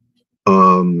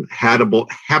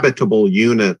habitable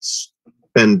units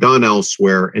been done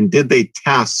elsewhere? And did they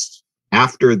test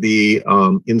after the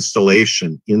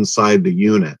installation inside the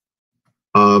unit?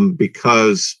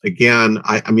 Because again,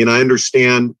 I mean, I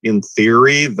understand in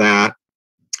theory that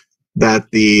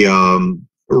the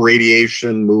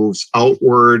radiation moves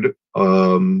outward,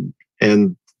 and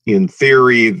in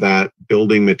theory that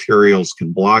building materials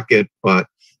can block it, but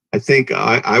I think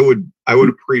I would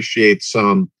appreciate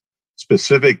some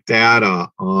specific data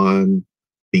on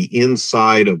the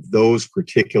inside of those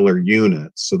particular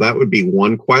units. So that would be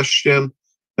one question.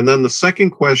 And then the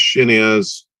second question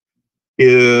is,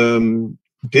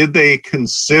 did they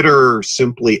consider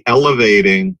simply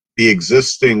elevating the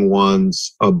existing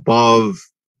ones above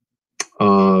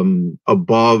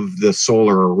the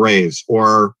solar arrays,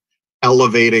 or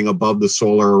elevating above the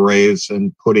solar arrays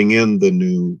and putting in the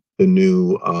new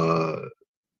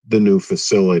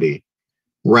facility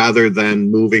rather than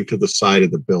moving to the side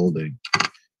of the building?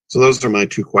 So those are my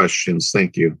two questions.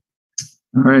 Thank you.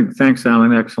 All right. Thanks,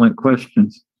 Alan. Excellent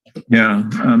questions. Yeah,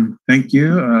 thank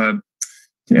you.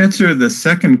 To answer the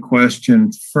second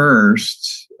question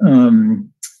first,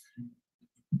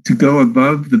 to go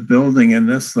above the building in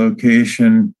this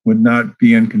location would not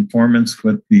be in conformance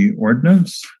with the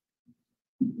ordinance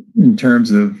in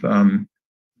terms of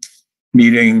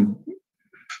meeting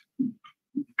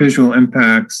visual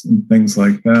impacts and things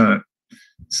like that.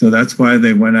 So that's why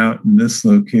they went out in this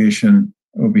location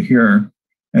over here.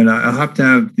 And I'll have to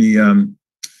have the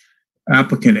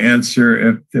applicant answer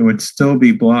if it would still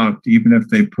be blocked, even if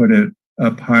they put it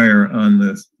up higher on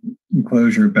the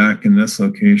enclosure back in this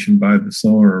location by the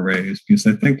solar arrays, because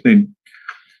I think they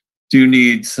do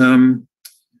need some,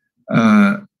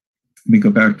 let me go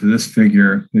back to this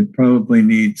figure. They probably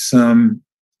need some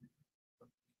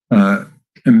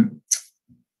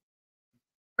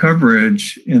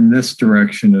coverage in this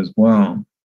direction as well.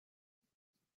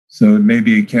 So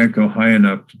maybe it can't go high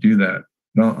enough to do that.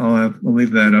 But I'll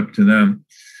leave that up to them.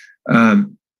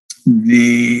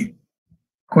 The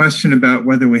question about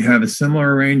whether we have a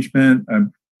similar arrangement,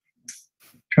 I'm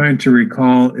trying to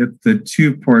recall if the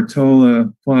 2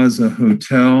 Portola Plaza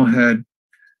Hotel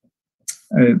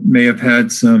may have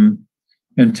had some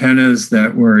antennas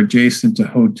that were adjacent to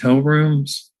hotel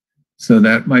rooms. So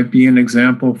that might be an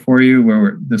example for you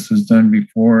where this was done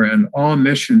before, and all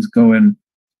emissions go in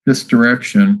this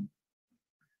direction.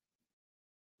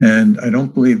 And I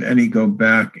don't believe any go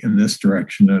back in this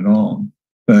direction at all.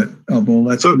 But we'll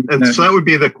let so that would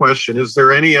be the question. Is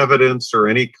there any evidence or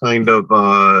any kind of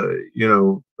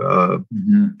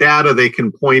data they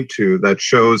can point to that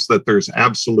shows that there's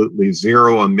absolutely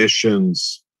zero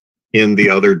emissions in the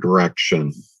other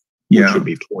direction, which would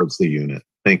be towards the unit?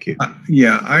 Thank you.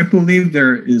 I believe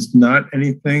there is not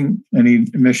any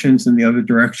emissions in the other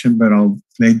direction, but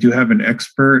they do have an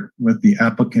expert with the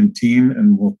applicant team,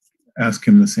 and we'll ask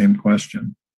him the same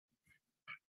question.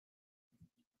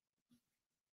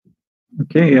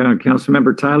 Okay,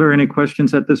 Councilmember Tyler, any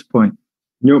questions at this point?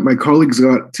 No, my colleagues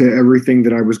got to everything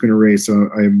that I was going to raise, so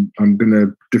I'm going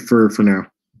to defer for now.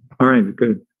 All right,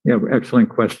 good. Yeah, excellent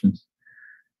questions.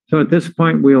 So at this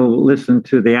point, we'll listen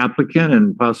to the applicant,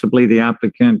 and possibly the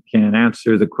applicant can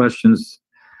answer the questions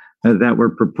that were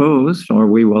proposed, or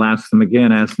we will ask them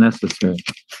again as necessary.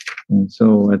 And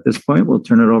so at this point, we'll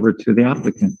turn it over to the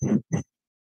applicant.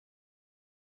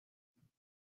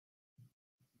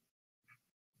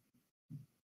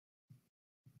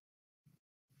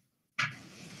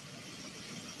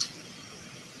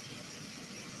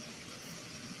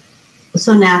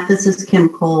 So Nat, this is Kim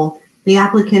Cole. The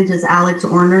applicant is Alex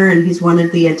Orner, and he's one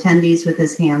of the attendees with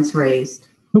his hands raised.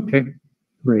 Okay,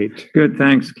 great. Good,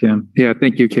 thanks, Kim. Yeah,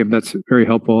 thank you, Kim. That's very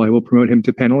helpful. I will promote him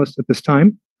to panelist at this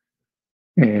time.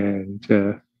 And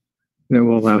then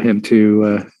we'll allow him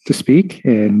to speak.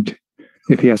 And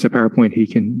if he has a PowerPoint, he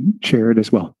can share it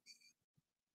as well.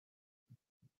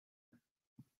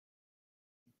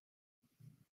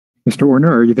 Mr. Orner,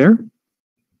 are you there?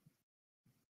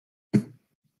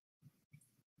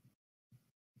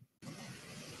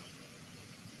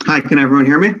 Hi, can everyone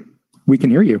hear me? We can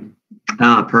hear you.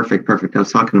 Perfect. I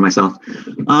was talking to myself.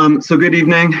 So good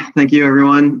evening. Thank you,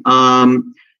 everyone.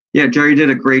 Yeah, Jerry did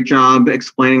a great job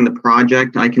explaining the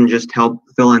project. I can just help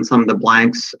fill in some of the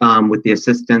blanks with the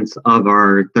assistance of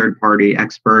our third-party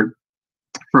expert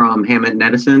from Hammett &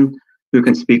 Edison, who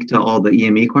can speak to all the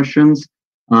EME questions.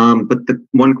 But the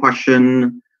one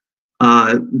question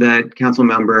that Council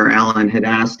Member Allen had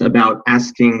asked about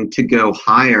asking to go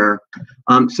higher.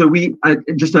 So we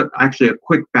actually a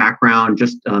quick background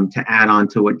just to add on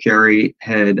to what Jerry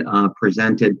had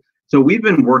presented. So we've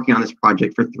been working on this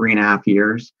project for 3.5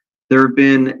 years. There have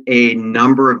been a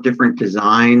number of different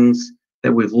designs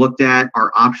that we've looked at.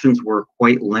 Our options were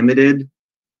quite limited.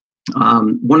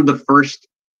 One of the first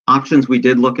options we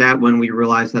did look at when we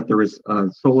realized that there was a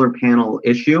solar panel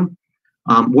issue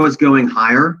was going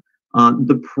higher.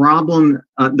 The problem,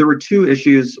 there were 2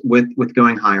 issues with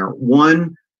going higher.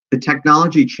 One, the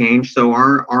technology changed. So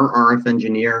our RF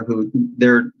engineer, who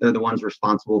they're the ones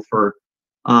responsible for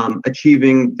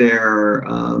achieving their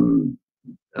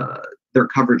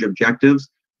coverage objectives.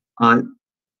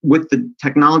 With the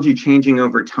technology changing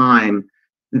over time,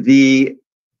 the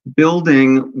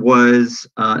building was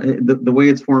the way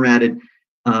it's formatted.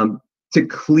 To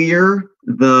clear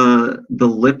the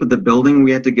lip of the building,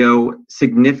 we had to go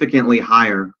significantly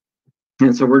higher.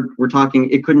 And so we're talking,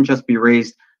 it couldn't just be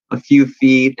raised a few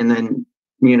feet and then,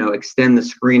 extend the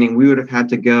screening. We would have had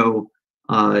to go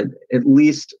at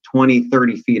least 20,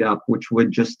 30 feet up, which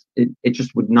would it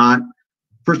just would not,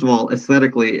 first of all,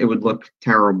 aesthetically, it would look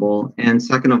terrible. And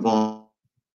second of all,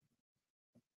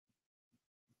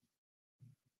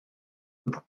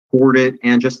 support it,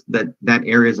 and just that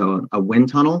area is a wind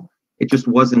tunnel. It just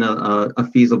wasn't a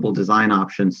feasible design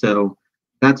option. So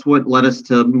that's what led us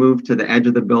to move to the edge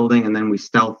of the building, and then we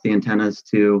stealth the antennas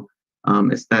to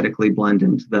aesthetically blend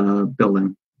into the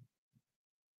building.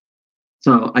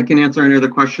 So I can answer any other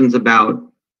questions about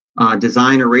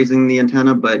design or raising the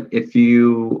antenna, but if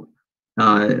you,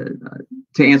 to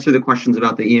answer the questions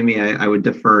about the EME, I would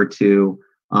defer to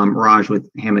Raj with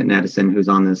Hammett & Edison, who's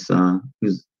on this,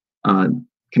 who's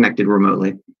connected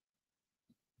remotely.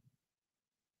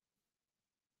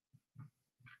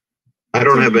 I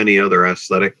don't have any other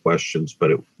aesthetic questions,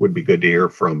 but it would be good to hear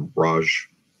from Raj.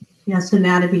 Yeah, so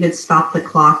Nat, if you could stop the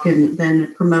clock and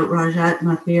then promote Rajat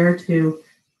Mathir to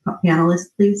panelist,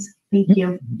 please. Thank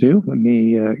you. Let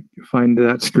me find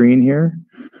that screen here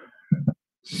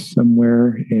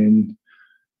somewhere in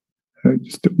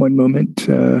just one moment.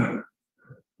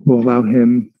 We'll allow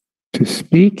him to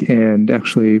speak and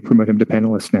actually promote him to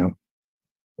panelist now.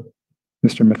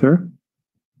 Mr. Mathur.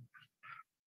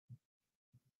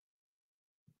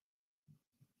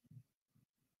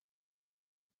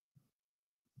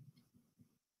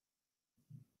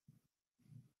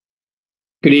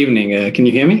 Good evening. Can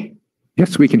you hear me?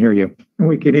 Yes, we can hear you.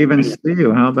 We could even see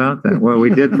you. How about that? Well, we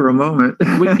did for a moment.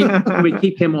 we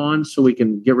keep him on so we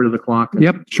can get rid of the clock.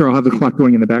 Yep, sure. I'll have the clock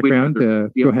going in the background. Go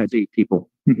ahead. See people.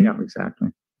 Yeah, exactly.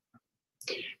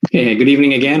 Hey, good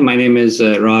evening again. My name is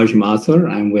Raj Mathur.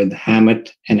 I'm with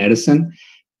Hammett and Edison.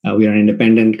 We are an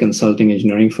independent consulting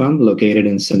engineering firm located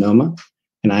in Sonoma,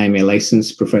 and I am a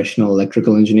licensed professional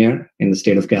electrical engineer in the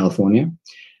state of California.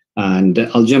 And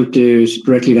I'll jump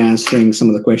directly to answering some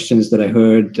of the questions that I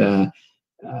heard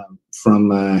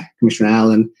from Commissioner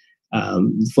Allen.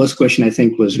 The first question, I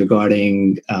think, was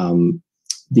regarding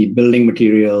the building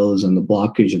materials and the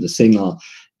blockage of the signal.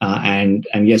 And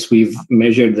yes, we've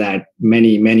measured that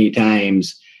many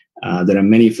times. There are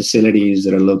many facilities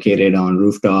that are located on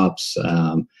rooftops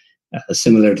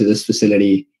similar to this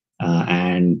facility.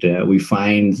 And we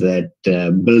find that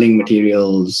building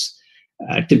materials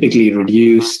typically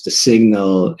reduce the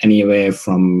signal anywhere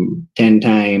from 10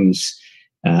 times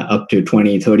up to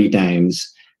 20, 30 times.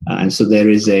 And so there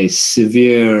is a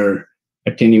severe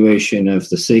attenuation of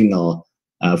the signal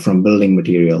from building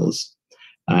materials.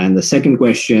 And the second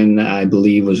question, I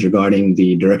believe, was regarding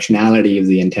the directionality of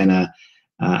the antenna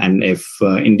and if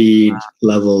indeed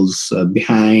levels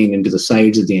behind into the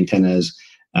sides of the antennas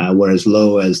were as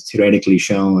low as theoretically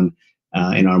shown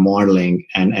in our modeling.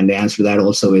 And the answer to that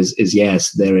also is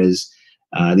yes, there is.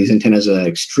 These antennas are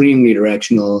extremely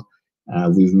directional.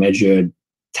 We've measured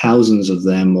thousands of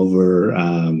them over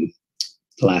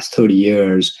the last 30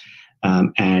 years.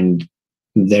 And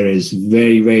there is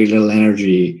very little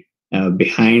energy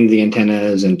behind the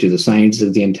antennas and to the sides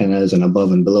of the antennas and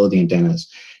above and below the antennas.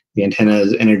 The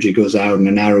antenna's energy goes out in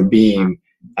a narrow beam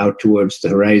out towards the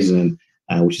horizon,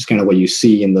 which is kind of what you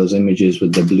see in those images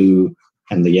with the blue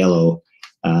and the yellow.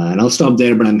 And I'll stop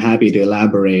there, but I'm happy to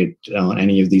elaborate on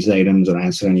any of these items or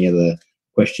answer any of the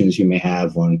questions you may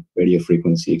have on radio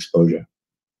frequency exposure.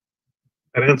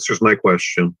 That answers my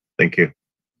question. Thank you.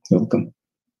 You're welcome.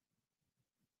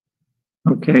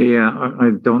 Okay, yeah,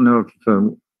 I don't know if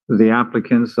the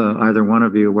applicants, either one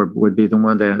of you would be the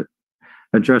one to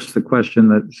address the question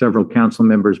that several council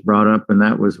members brought up, and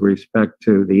that was respect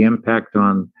to the impact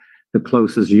on the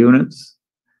closest units.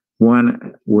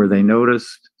 One, were they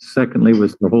noticed? Secondly,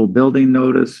 was the whole building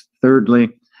noticed? Thirdly,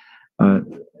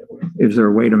 is there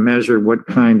a way to measure what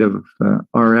kind of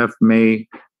RF may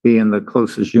be in the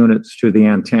closest units to the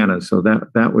antenna? So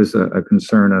that was a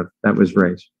concern that was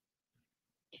raised.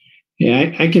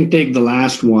 Yeah, I can take the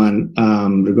last one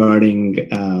regarding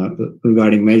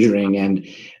measuring. And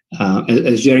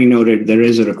as Jerry noted, there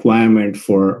is a requirement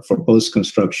for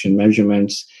post-construction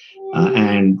measurements.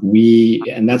 And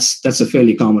that's a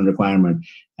fairly common requirement.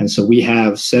 And so we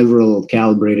have several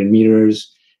calibrated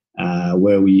meters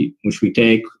which we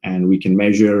take and we can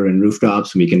measure in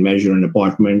rooftops, we can measure in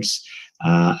apartments,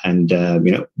 and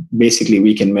basically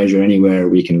we can measure anywhere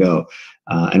we can go.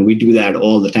 And we do that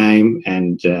all the time,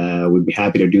 and we'd be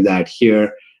happy to do that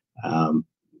here.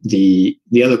 The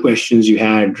other questions you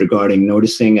had regarding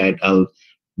noticing, I'll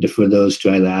defer those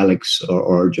to either Alex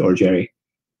or Jerry.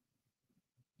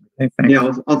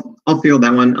 Yeah, I'll field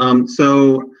that one.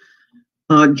 So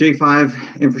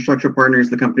J5 Infrastructure Partners,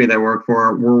 the company that I work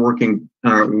for,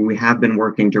 we have been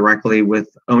working directly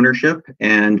with ownership,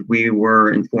 and we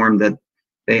were informed that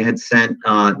they had sent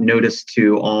notice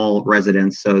to all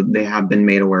residents, so they have been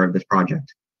made aware of this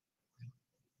project.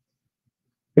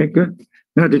 Okay, good.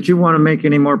 Now, did you want to make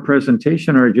any more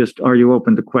presentation, or are you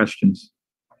open to questions?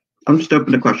 I'm just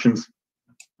open to questions.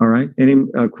 All right. Any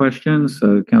questions?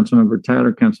 Councilmember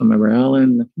Tyler, Councilmember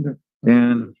Allen,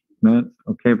 and Matt.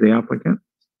 Okay, the applicant.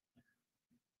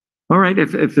 All right.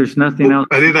 If there's nothing else,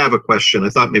 I did have a question. I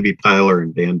thought maybe Tyler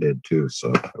and Dan did too,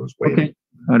 so I was waiting. Okay.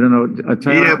 I don't know.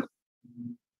 Tyler. Yeah.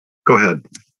 Go ahead.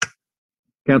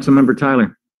 Councilmember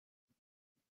Tyler.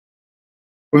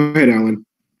 Go ahead, Alan.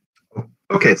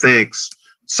 Okay, thanks.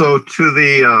 So to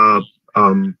the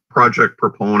project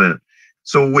proponent,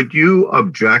 so would you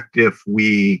object if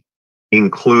we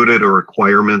included a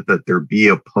requirement that there be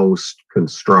a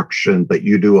post-construction, that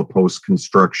you do a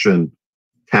post-construction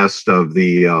test of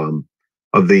the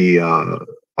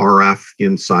RF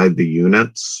inside the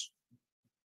units?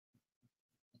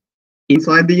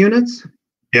 inside the units?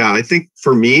 Yeah, I think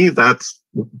for me, that's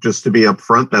just to be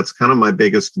upfront, that's kind of my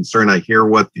biggest concern. I hear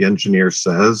what the engineer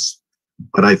says,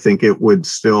 but I think it would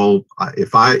still,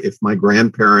 if my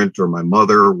grandparent or my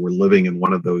mother were living in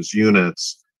one of those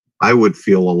units, I would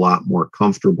feel a lot more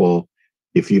comfortable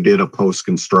if you did a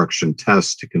post-construction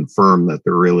test to confirm that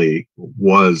there really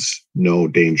was no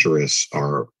dangerous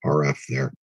RF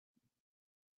there.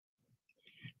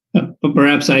 But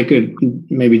perhaps I could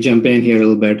maybe jump in here a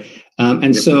little bit.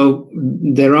 So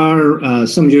there are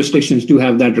some jurisdictions do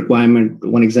have that requirement.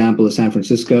 One example is San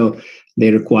Francisco.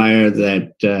 They require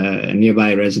that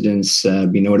nearby residents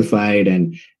be notified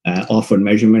and offered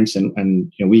measurements,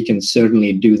 and we can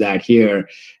certainly do that here.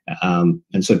 And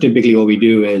so typically what we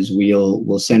do is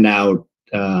we'll send out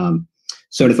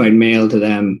certified mail to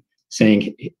them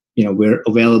saying, we're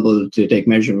available to take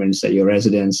measurements at your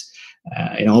residence.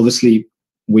 And obviously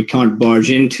we can't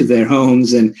barge into their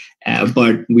homes,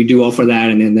 but we do offer that.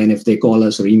 And then if they call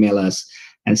us or email us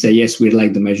and say, yes, we'd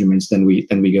like the measurements, then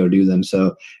we go do them.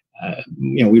 So,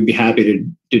 we'd be happy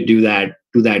to do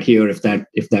that here if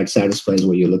that satisfies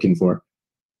what you're looking for.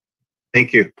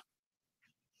 Thank you.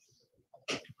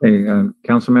 Hey,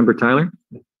 Councilmember Tyler?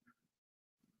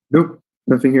 Nope,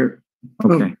 nothing here.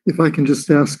 Okay. If I can just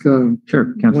ask sure.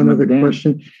 one other Dan.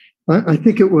 question. I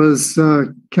think it was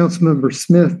Councilmember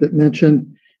Smith that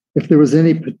mentioned if there was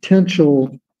any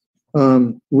potential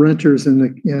renters in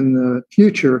the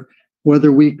future,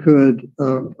 whether we could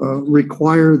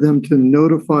require them to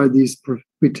notify these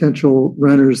potential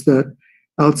renters that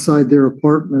outside their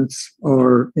apartments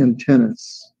are in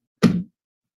tenants.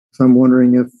 So I'm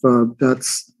wondering if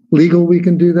that's legal, we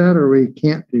can do that, or we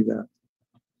can't do that.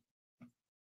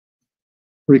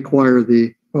 Require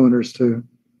the owners to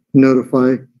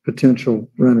notify potential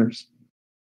renters.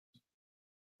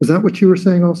 Is that what you were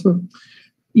saying also?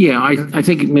 Yeah, I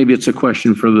think maybe it's a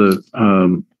question for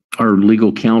the our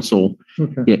legal counsel.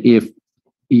 Okay. If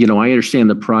I understand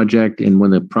the project, and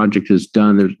when the project is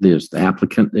done, there's the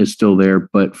applicant is still there,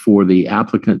 but for the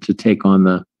applicant to take on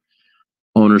the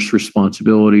owner's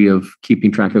responsibility of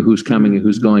keeping track of who's coming and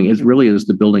who's going, it really is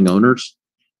the building owner's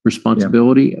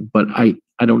responsibility. Yeah. But I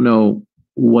don't know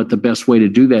what the best way to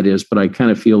do that is, but I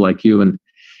kind of feel like you and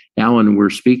Alan were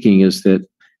speaking is that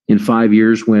in 5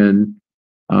 years when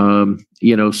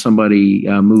somebody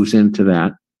moves into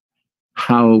that,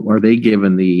 how are they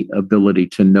given the ability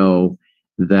to know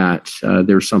that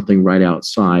there's something right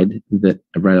outside their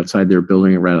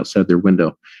building and right outside their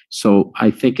window? So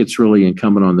I think it's really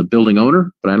incumbent on the building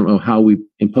owner, but I don't know how we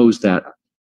impose that.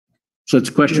 So it's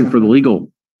a question for the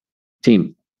legal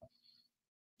team.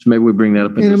 So maybe we bring that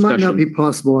up in discussion. It might not be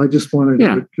possible. I just wanted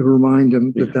to remind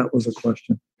him that was a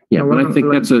question. Yeah, but I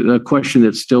think that's a question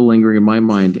that's still lingering in my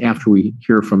mind after we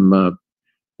hear from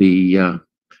the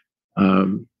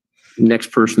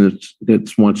next person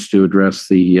that wants to address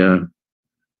the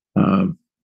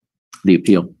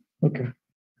appeal. Okay.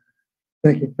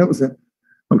 Thank you. That was it.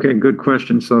 Okay, good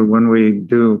question. So when we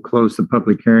do close the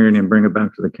public hearing and bring it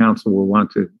back to the council, we'll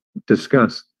want to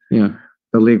discuss the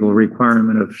legal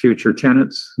requirement of future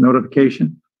tenants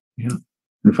notification. Yeah.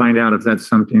 And find out if that's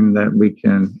something that we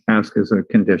can ask as a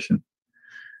condition.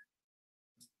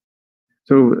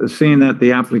 So seeing that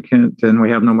the applicant, and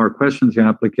we have no more questions, the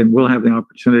applicant will have the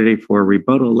opportunity for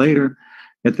rebuttal later.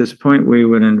 At this point, we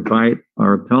would invite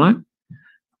our appellant.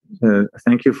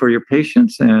 Thank you for your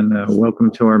patience and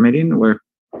welcome to our meeting where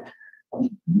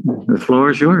the floor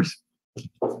is yours.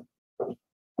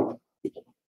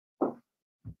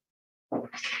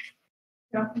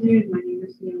 Good afternoon, my name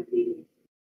is Nina Beatty.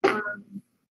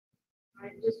 I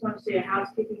just want to say a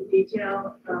housekeeping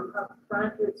detail up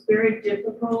front. It's very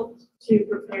difficult to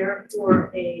prepare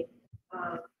for a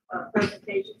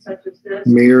presentation such as this.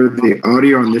 Mayor, the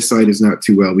audio on this side is not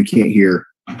too well. We can't hear.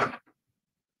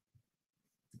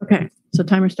 Okay, so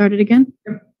timer started again?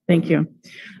 Thank you.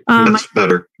 That's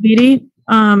better. Beatty,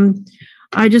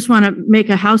 I just want to make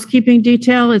a housekeeping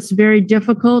detail. It's very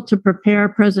difficult to prepare a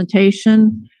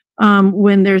presentation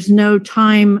when there's no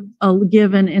time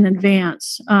given in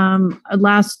advance.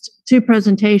 Last two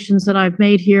presentations that I've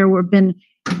made here were been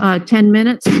 10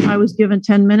 minutes. I was given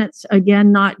 10 minutes,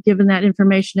 again, not given that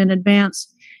information in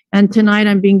advance. And tonight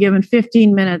I'm being given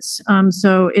 15 minutes.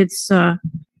 So it's,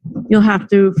 you'll have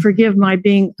to forgive my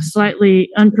being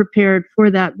slightly unprepared for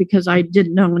that because I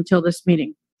didn't know until this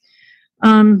meeting.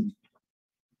 I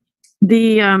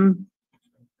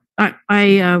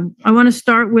want to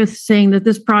start with saying that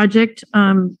this project,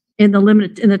 in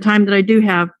the time that I do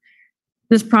have,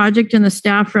 this project and the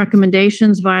staff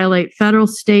recommendations violate federal,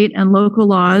 state, and local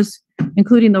laws,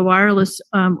 including the wireless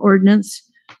ordinance,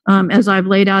 as I've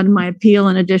laid out in my appeal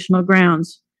and additional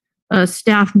grounds.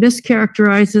 Staff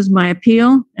mischaracterizes my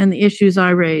appeal and the issues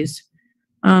I raise.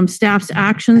 Staff's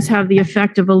actions have the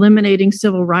effect of eliminating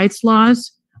civil rights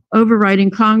laws, overriding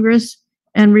Congress,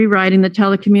 and rewriting the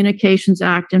Telecommunications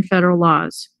Act and federal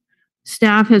laws.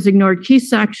 Staff has ignored key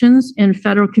sections in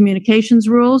federal communications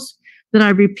rules that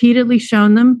I've repeatedly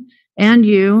shown them and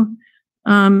you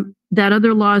that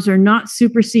other laws are not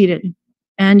superseded.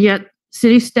 And yet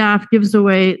city staff gives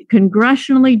away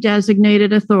congressionally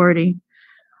designated authority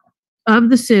of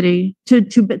the city to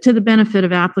the benefit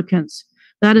of applicants.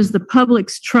 That is the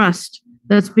public's trust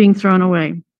that's being thrown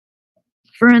away.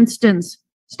 For instance,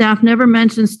 staff never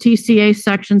mentions TCA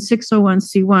section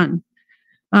 601C1.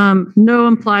 No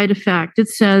implied effect. It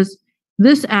says,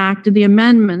 this act and the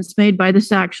amendments made by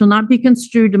this act shall not be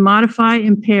construed to modify,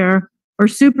 impair, or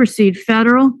supersede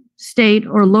federal, state,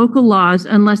 or local laws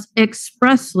unless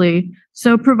expressly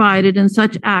so provided in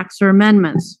such acts or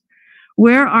amendments.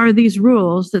 Where are these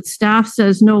rules that staff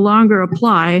says no longer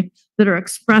apply that are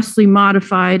expressly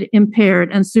modified,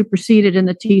 impaired, and superseded in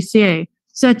the TCA,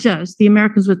 such as the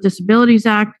Americans with Disabilities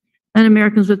Act and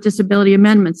Americans with Disability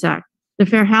Amendments Act, the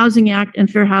Fair Housing Act and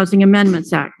Fair Housing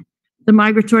Amendments Act, the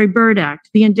Migratory Bird Act,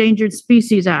 the Endangered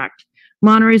Species Act,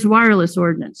 Monterey's Wireless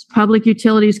Ordinance, Public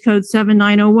Utilities Code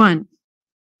 7901,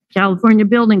 California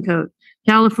Building Code,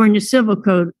 California Civil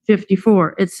Code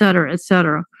 54, et cetera, et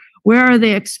cetera. Where are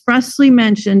they expressly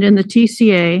mentioned in the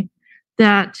TCA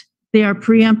that they are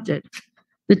preempted?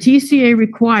 The TCA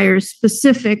requires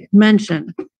specific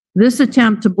mention. This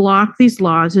attempt to block these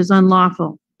laws is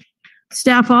unlawful.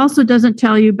 Staff also doesn't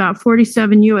tell you about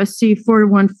 47 USC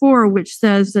 414, which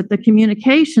says that the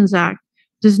Communications Act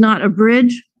does not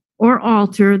abridge or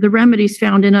alter the remedies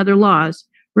found in other laws,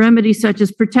 remedies such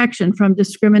as protection from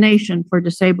discrimination for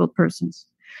disabled persons.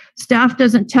 Staff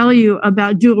doesn't tell you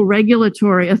about dual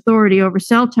regulatory authority over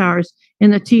cell towers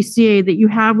in the TCA that you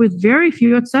have with very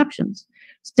few exceptions.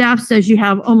 Staff says you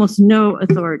have almost no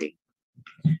authority.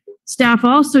 Staff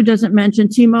also doesn't mention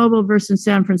T-Mobile versus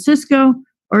San Francisco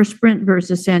or Sprint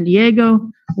versus San Diego,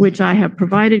 which I have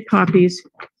provided copies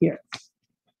here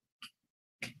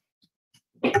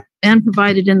and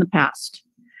provided in the past.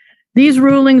 These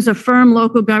rulings affirm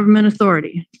local government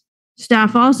authority.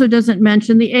 Staff also doesn't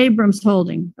mention the Abrams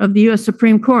holding of the U.S.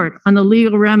 Supreme Court on the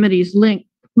legal remedies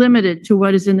limited to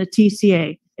what is in the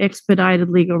TCA, expedited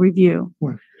legal review.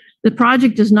 What? The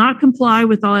project does not comply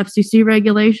with all FCC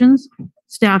regulations.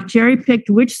 Staff cherry-picked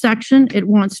which section it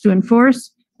wants to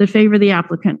enforce that favor the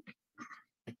applicant.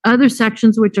 Other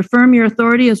sections which affirm your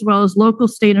authority as well as local,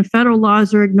 state, and federal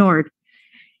laws are ignored.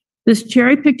 This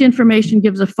cherry-picked information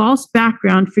gives a false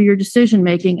background for your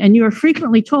decision-making, and you are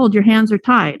frequently told your hands are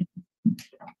tied.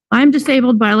 I'm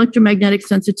disabled by electromagnetic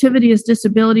sensitivity as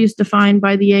disability is defined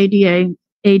by the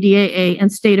ADAA,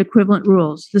 and state equivalent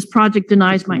rules. This project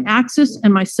denies my access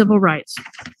and my civil rights.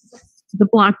 The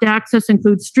blocked access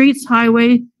includes streets,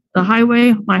 the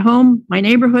highway, my home, my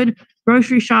neighborhood,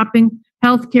 grocery shopping,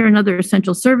 healthcare and other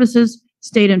essential services,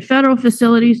 state and federal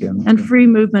facilities, and free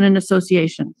movement and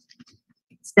association.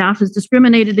 Staff has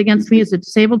discriminated against me as a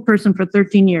disabled person for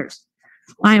 13 years.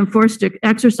 I am forced to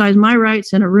exercise my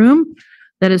rights in a room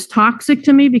that is toxic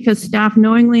to me because staff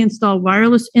knowingly installed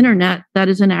wireless internet that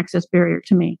is an access barrier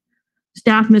to me.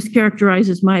 Staff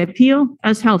mischaracterizes my appeal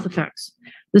as health effects.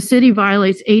 The city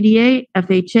violates ADA,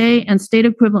 FHA, and state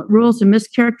equivalent rules and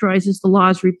mischaracterizes the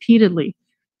laws repeatedly.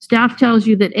 Staff tells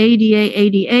you that ADA,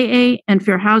 ADAA, and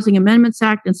Fair Housing Amendments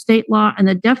Act and state law and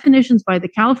the definitions by the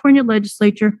California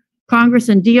legislature, Congress,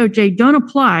 and DOJ don't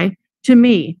apply to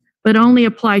me, but only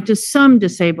apply to some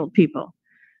disabled people.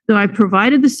 Though I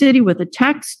provided the city with a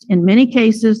text, in many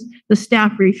cases, the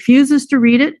staff refuses to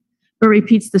read it, but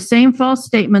repeats the same false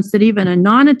statements that even a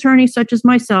non-attorney such as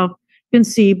myself can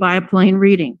see by a plain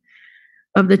reading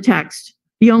of the text.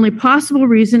 The only possible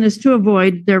reason is to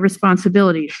avoid their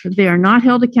responsibilities. They are not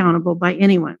held accountable by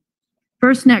anyone.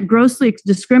 FirstNet grossly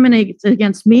discriminates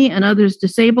against me and others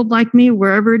disabled like me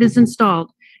wherever it is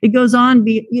installed. It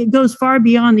goes far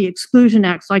beyond the exclusion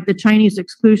acts like the Chinese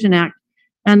Exclusion Act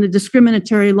and the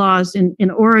discriminatory laws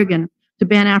in Oregon to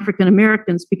ban African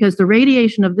Americans because the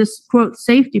radiation of this, quote,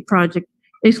 safety project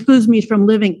excludes me from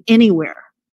living anywhere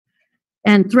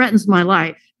and threatens my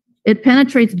life. It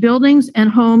penetrates buildings and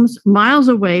homes miles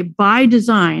away by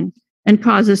design and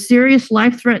causes serious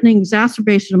life-threatening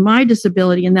exacerbation of my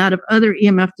disability and that of other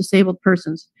EMF disabled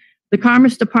persons. The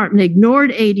Commerce Department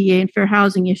ignored ADA and fair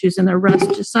housing issues in their rush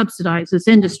to subsidize this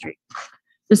industry.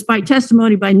 Despite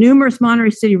testimony by numerous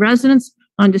Monterey City residents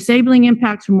on disabling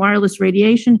impacts from wireless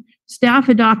radiation, staff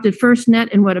adopted FirstNet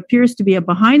in what appears to be a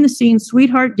behind-the-scenes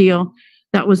sweetheart deal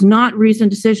that was not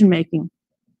reasoned decision-making.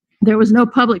 There was no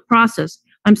public process.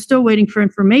 I'm still waiting for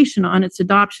information on its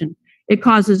adoption. It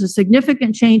causes a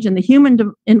significant change in the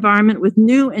human environment with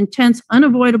new, intense,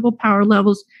 unavoidable power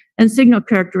levels and signal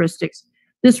characteristics.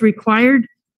 This required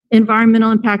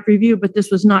environmental impact review, but this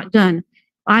was not done.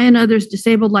 I and others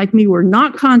disabled like me were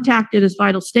not contacted as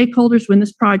vital stakeholders when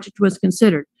this project was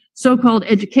considered. So-called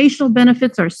educational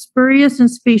benefits are spurious and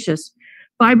specious.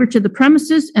 Fiber to the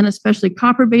premises, and especially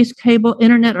copper-based cable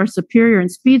internet, are superior in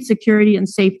speed, security, and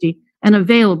safety, and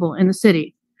available in the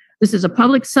city. This is a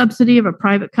public subsidy of a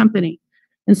private company.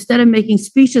 Instead of making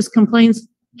specious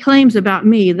claims about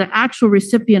me, the actual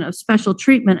recipient of special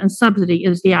treatment and subsidy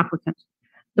is the applicant.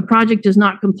 The project is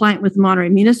not compliant with the Monterey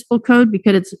Municipal Code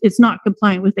because it's not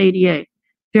compliant with ADA,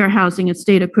 fair housing, and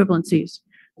state equivalencies.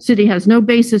 The city has no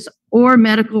basis or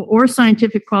medical or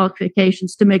scientific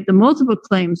qualifications to make the multiple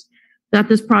claims that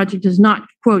this project is not,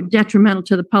 quote, detrimental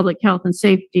to the public health and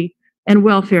safety and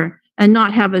welfare, and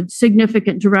not have a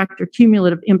significant direct or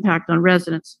cumulative impact on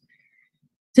residents.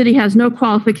 City has no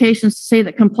qualifications to say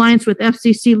that compliance with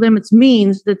FCC limits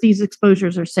means that these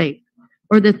exposures are safe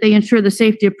or that they ensure the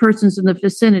safety of persons in the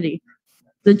vicinity.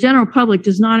 The general public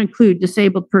does not include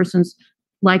disabled persons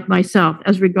like myself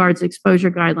as regards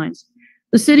exposure guidelines.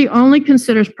 The city only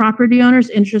considers property owners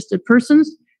interested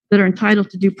persons that are entitled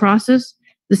to due process.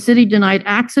 The city denied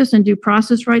access and due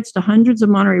process rights to hundreds of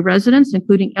Monterey residents,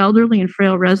 including elderly and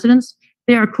frail residents.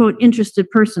 They are, quote, interested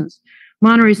persons.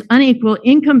 Monterey's unequal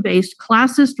income-based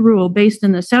classist rule based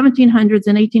in the 1700s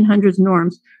and 1800s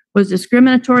norms was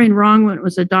discriminatory and wrong when it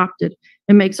was adopted.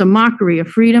 It makes a mockery of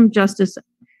freedom, justice,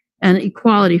 and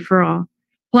equality for all.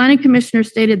 Planning commissioners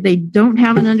stated they don't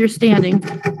have an understanding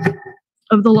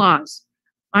of the laws.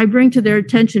 I bring to their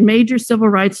attention major civil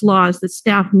rights laws that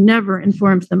staff never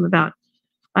informs them about.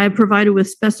 I have provided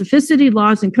with specificity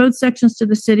laws and code sections to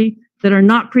the city that are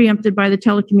not preempted by the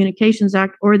Telecommunications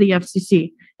Act or the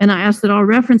FCC. And I ask that all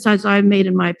references I have made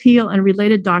in my appeal and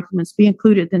related documents be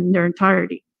included in their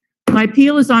entirety. My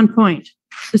appeal is on point.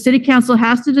 The city council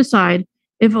has to decide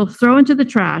if it will throw into the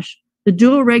trash the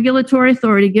dual regulatory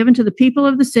authority given to the people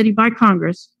of the city by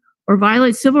Congress or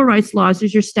violate civil rights laws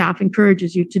as your staff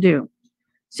encourages you to do.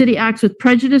 City acts with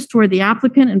prejudice toward the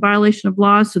applicant in violation of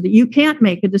laws so that you can't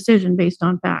make a decision based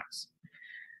on facts.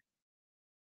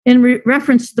 In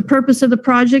reference to the purpose of the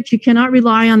project, you cannot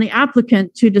rely on the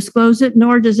applicant to disclose it,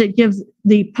 nor does it give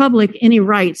the public any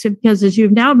rights, because as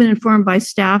you've now been informed by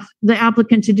staff, the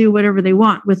applicant to do whatever they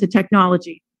want with the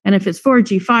technology. And if it's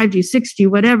 4G, 5G, 6G,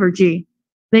 whatever G,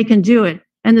 they can do it.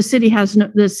 And the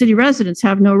city residents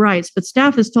have no rights. But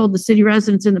staff has told the city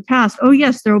residents in the past, oh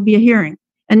yes, there will be a hearing.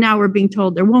 And now we're being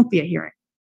told there won't be a hearing.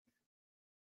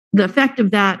 The effect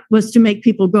of that was to make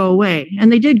people go away. And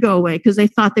they did go away because they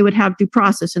thought they would have due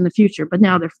process in the future, but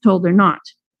now they're told they're not.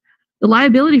 The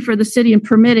liability for the city in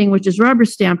permitting, which is rubber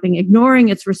stamping, ignoring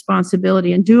its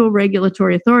responsibility and dual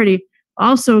regulatory authority,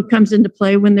 also comes into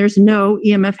play when there's no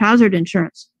EMF hazard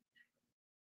insurance.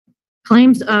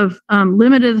 Claims of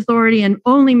limited authority and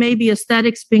only maybe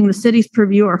aesthetics being the city's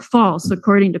purview are false,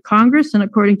 according to Congress and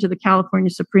according to the California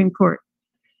Supreme Court.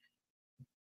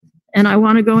 And I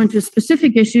want to go into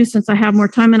specific issues since I have more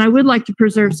time, and I would like to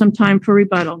preserve some time for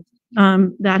rebuttal.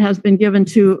 That has been given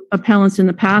to appellants in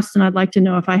the past, and I'd like to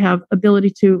know if I have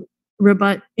ability to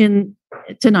rebut in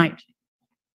tonight.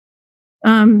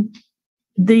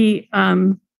 The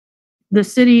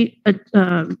city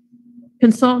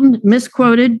consultant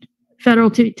misquoted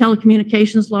federal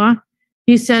telecommunications law.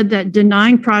 He said that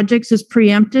denying projects is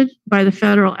preempted by the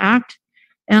federal act.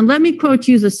 And let me quote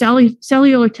you the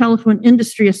Cellular Telephone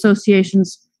Industry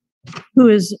Associations, who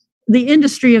is the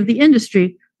industry of the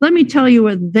industry. Let me tell you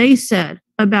what they said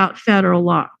about federal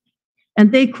law.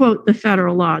 And they quote the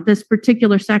federal law, this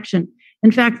particular section.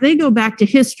 In fact, they go back to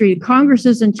history,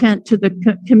 Congress's intent to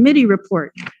the committee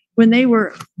report when they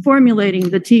were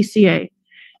formulating the TCA.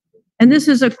 And this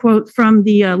is a quote from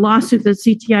the lawsuit that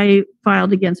CTIA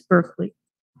filed against Berkeley.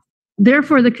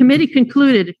 Therefore, the committee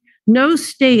concluded no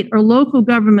state or local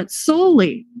government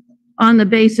solely on the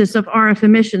basis of RF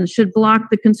emissions should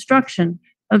block the construction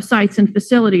of sites and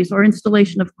facilities or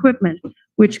installation of equipment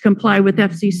which comply with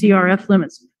FCC RF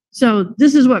limits. So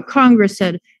this is what Congress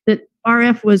said, that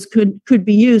RF could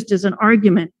be used as an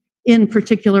argument in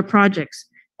particular projects.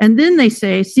 And then they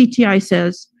say, CTI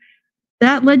says,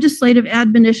 that legislative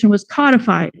admonition was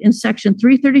codified in Section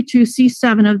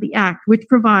 332C7 of the Act, which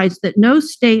provides that no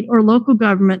state or local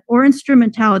government or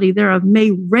instrumentality thereof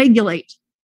may regulate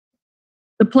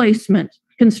the placement,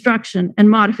 construction,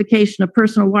 and modification of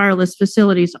personal wireless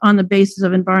facilities on the basis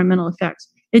of environmental effects.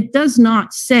 It does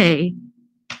not say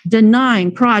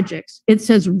denying projects. It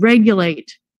says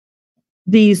regulate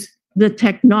the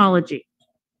technology.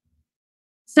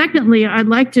 Secondly, I'd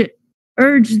like to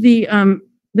urge the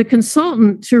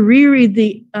consultant to reread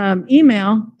the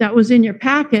email that was in your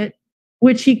packet,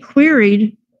 which he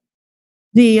queried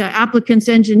the applicant's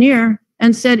engineer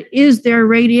and said, is there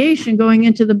radiation going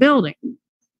into the building?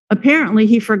 Apparently,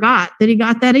 he forgot that he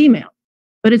got that email,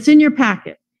 but it's in your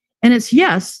packet. And it's,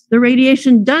 yes, the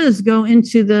radiation does go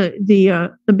into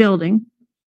the building,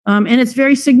 and it's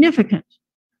very significant.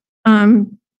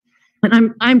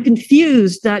 And I'm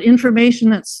confused that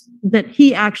information that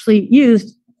he actually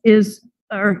used is,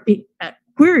 or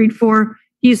queried for,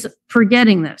 he's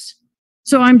forgetting this.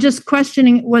 So I'm just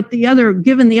questioning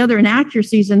given the other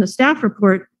inaccuracies in the staff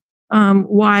report,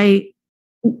 why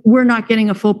we're not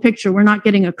getting a full picture. We're not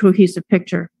getting a cohesive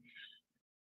picture.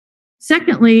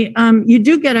 Secondly, you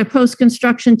do get a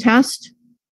post-construction test,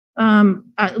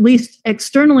 at least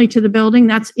externally to the building.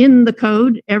 That's in the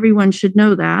code. Everyone should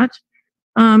know that.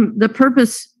 The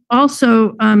purpose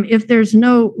also, if there's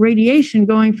no radiation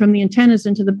going from the antennas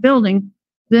into the building,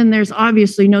 then there's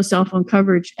obviously no cell phone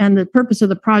coverage, and the purpose of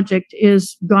the project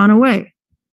is gone away.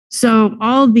 So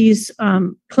all these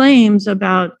claims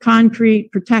about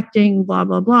concrete protecting, blah,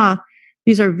 blah, blah,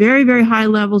 these are very, very high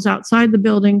levels outside the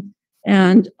building,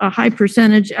 and a high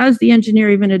percentage, as the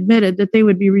engineer even admitted, that they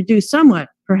would be reduced somewhat,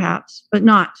 perhaps, but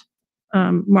not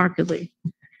markedly.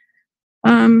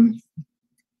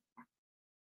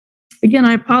 Again,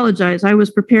 I apologize. I was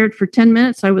prepared for 10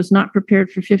 minutes. I was not prepared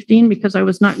for 15 because I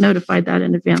was not notified that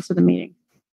in advance of the meeting.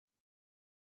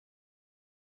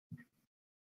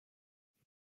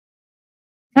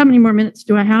 How many more minutes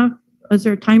do I have? Is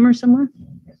there a timer somewhere?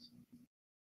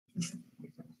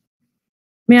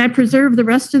 May I preserve the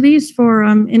rest of these for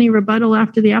any rebuttal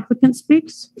after the applicant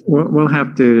speaks? We'll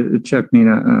have to check,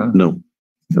 Nina. No.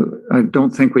 I don't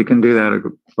think we can do that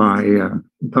by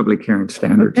public hearing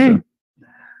standards. Okay. So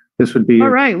this would be all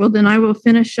right. Well, then I will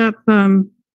finish up the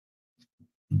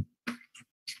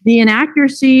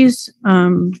inaccuracies,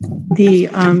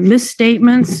 the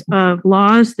misstatements of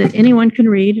laws that anyone can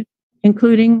read,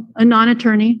 including a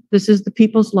non-attorney. This is the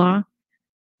people's law.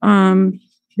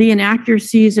 The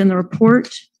inaccuracies in the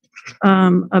report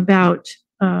about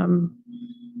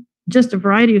just a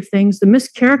variety of things, the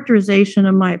mischaracterization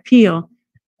of my appeal,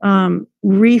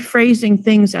 rephrasing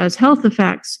things as health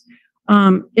effects.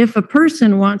 If a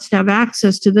person wants to have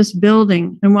access to this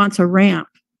building and wants a ramp,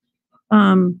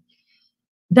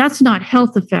 that's not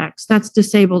health effects, that's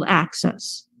disabled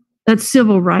access. That's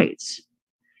civil rights.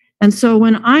 And so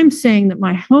when I'm saying that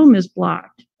my home is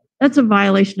blocked, that's a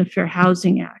violation of Fair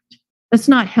Housing Act. That's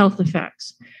not health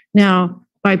effects. Now,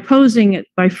 by phrasing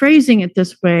it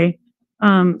this way,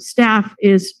 staff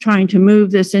is trying to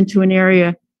move this into an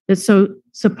area that so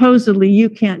supposedly you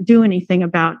can't do anything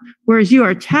about, whereas you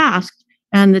are tasked,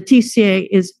 and the TCA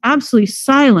is absolutely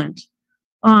silent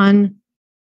on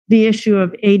the issue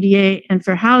of ADA and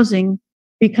fair housing,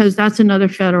 because that's another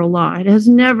federal law. It has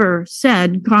never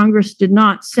said, Congress did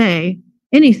not say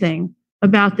anything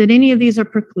about that any of these are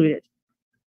precluded.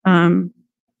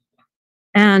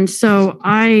 And so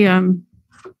I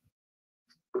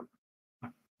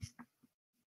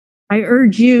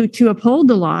urge you to uphold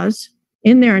the laws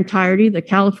in their entirety, the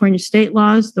California state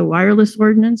laws, the wireless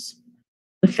ordinance,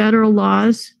 the federal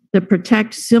laws that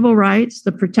protect civil rights,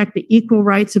 that protect the equal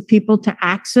rights of people to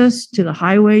access to the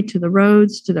highway, to the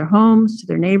roads, to their homes, to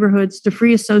their neighborhoods, to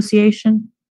free association,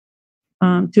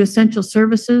 to essential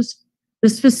services.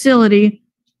 This facility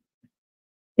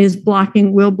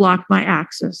will block my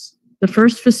access. The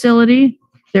first facility,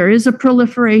 there is a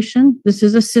proliferation. This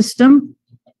is a system,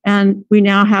 and we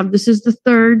now have, this is the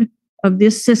third of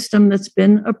this system that's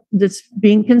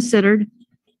being considered.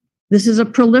 This is a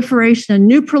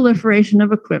new proliferation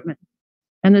of equipment.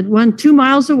 And it went 2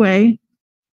 miles away,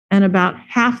 and about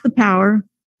half the power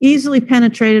easily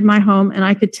penetrated my home, and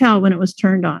I could tell when it was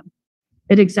turned on.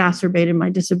 It exacerbated my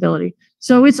disability.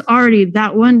 So it's already,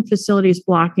 that one facility is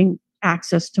blocking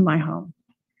access to my home.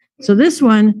 So this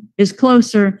one is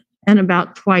closer and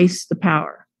about twice the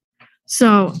power.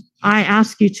 So I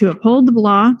ask you to uphold the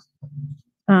law,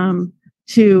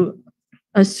 to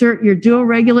assert your dual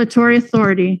regulatory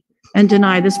authority, and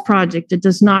deny this project. It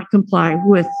does not comply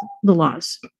with the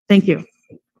laws. Thank you.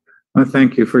 Well,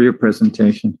 thank you for your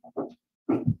presentation.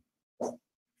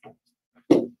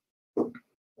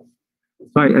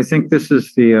 I think this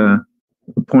is the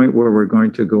point where we're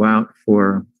going to go out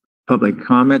for public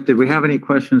comment. Did we have any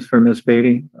questions for Ms.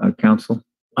 Beatty, counsel?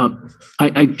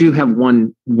 I do have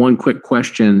one quick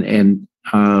question, and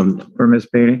for Ms.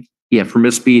 Beatty. Yeah, for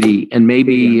Ms. Beatty, and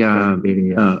maybe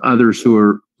others who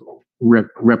are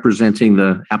representing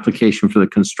the application for the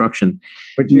construction.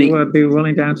 Would you be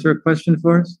willing to answer a question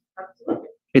for us?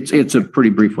 It's a pretty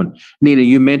brief one. Nina,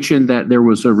 you mentioned that there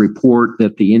was a report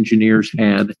that the engineers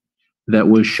had that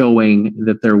was showing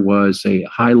that there was a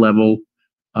high level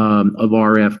of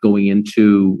RF going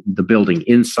into the building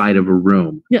inside of a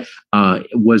room. Yes.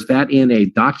 Was that in a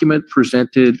document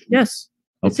presented? Yes.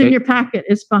 It's in your packet.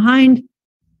 It's behind.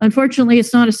 Unfortunately,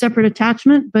 it's not a separate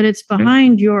attachment, but it's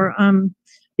behind your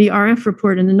the RF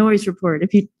report and the noise report.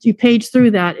 If you page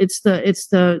through that,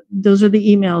 those are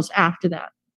the emails after that.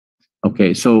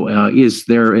 Okay, so is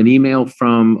there an email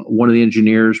from one of the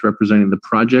engineers representing the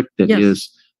project that is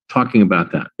talking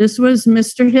about that? This was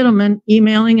Mr. Hittleman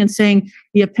emailing and saying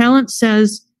the appellant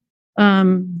says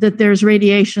that there's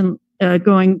radiation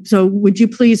going. So would you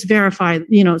please verify?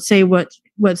 Say what's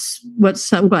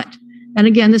what? And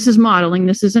again, this is modeling.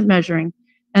 This isn't measuring.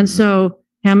 And so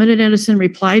Hammond and Edison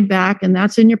replied back, and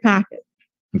that's in your packet.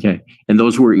 Okay. And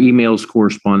those were emails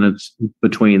correspondence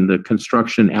between the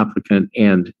construction applicant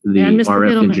and the RF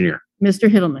Hittleman. engineer.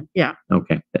 Mr. Hittleman. Yeah.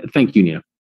 Okay. Thank you, Nina.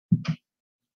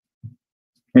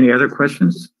 Any other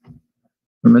questions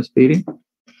for Ms. Beatty?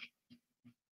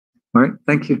 All right.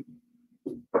 Thank you.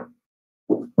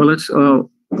 Well, let's open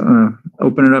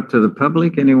it up to the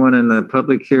public. Anyone in the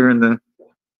public here in the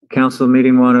council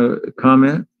meeting want to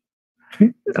comment?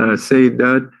 Say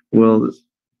Dud. We'll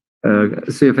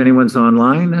see if anyone's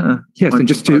online. Yes, and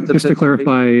just to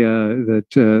clarify,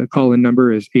 that call-in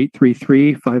number is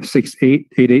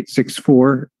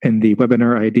 833-568-8864, and the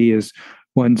webinar ID is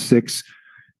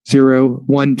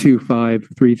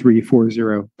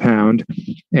 160-125-3340 #.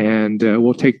 And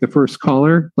we'll take the first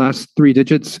caller. Last 3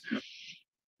 digits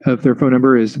of their phone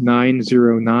number is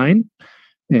 909,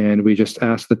 and we just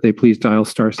ask that they please dial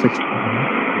 *6.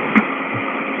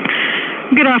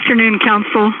 Good afternoon,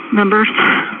 council members.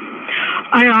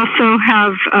 I also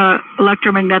have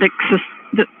electromagnetic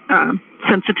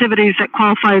sensitivities that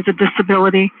qualify as a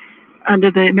disability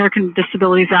under the American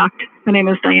Disabilities Act. My name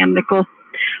is Diane Nickel.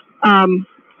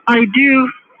 I do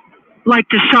like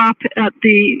to shop at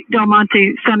the Del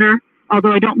Monte Center.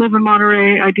 Although I don't live in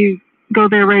Monterey, I do go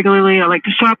there regularly. I like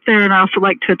to shop there, and I also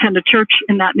like to attend a church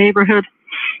in that neighborhood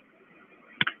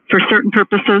for certain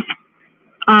purposes.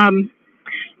 I'm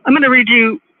going to read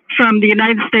you from the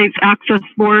United States Access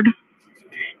Board.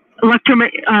 This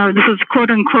is quote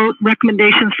unquote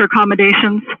recommendations for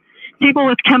accommodations. People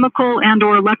with chemical and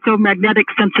or electromagnetic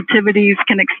sensitivities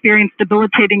can experience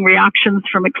debilitating reactions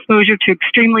from exposure to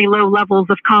extremely low levels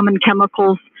of common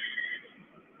chemicals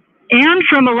and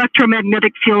from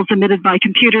electromagnetic fields emitted by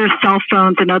computers, cell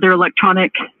phones, and other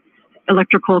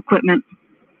electrical equipment.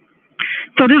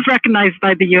 So it is recognized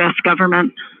by the U.S.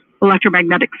 government.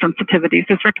 Electromagnetic sensitivities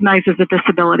is recognized as a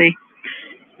disability.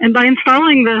 And by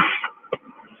installing this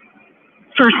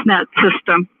FirstNet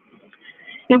system,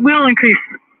 it will increase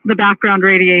the background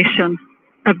radiation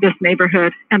of this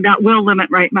neighborhood, and that will limit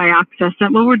my access.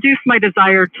 That will reduce my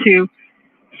desire to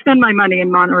spend my money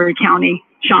in Monterey County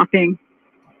shopping,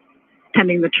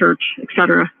 attending the church,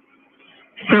 etc.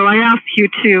 So I ask you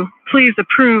to please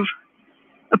approve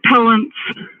appellant's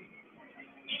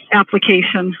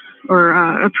application or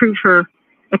approve her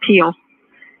appeal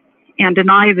and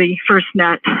deny the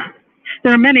FirstNet.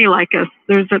 There are many like us.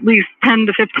 There's at least 10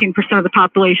 to 15% of the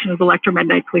population is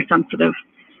electromagnetically sensitive.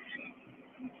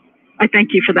 I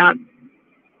thank you for that.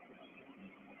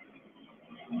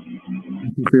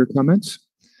 Thank you for your comments.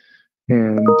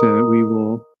 And we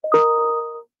will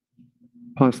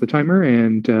pause the timer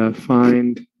and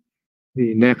find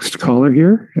the next caller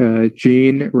here,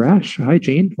 Jean Rash. Hi,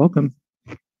 Jean. Welcome.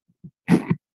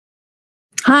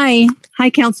 Hi,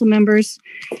 council members.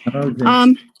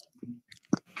 Hello,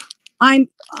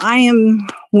 I am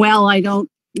well. I don't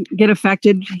get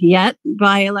affected yet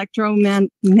by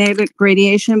electromagnetic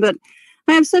radiation, but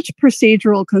I have such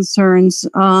procedural concerns.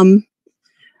 One,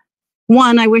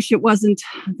 I wish the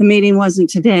meeting wasn't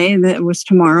today, that it was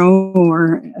tomorrow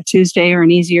or a Tuesday or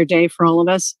an easier day for all of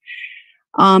us.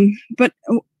 But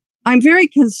I'm very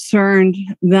concerned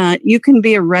that you can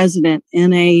be a resident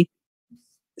in a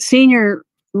senior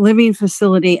living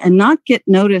facility and not get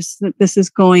notice that this is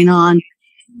going on.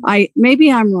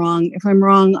 Maybe I'm wrong. If I'm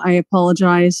wrong, I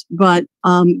apologize, but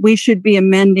we should be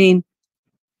amending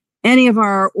any of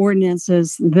our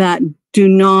ordinances that do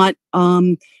not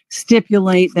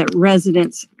stipulate that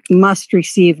residents must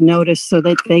receive notice so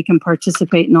that they can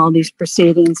participate in all these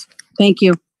proceedings. Thank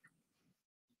you.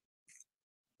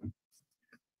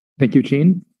 Thank you,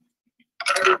 Jean.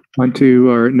 On to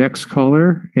our next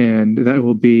caller, and that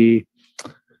will be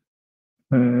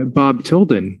Bob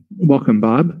Tilden. Welcome,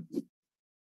 Bob.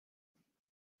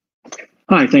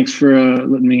 Hi, thanks for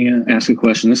letting me ask a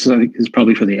question. This is, I think, is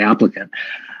probably for the applicant.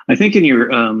 I think in your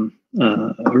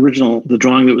the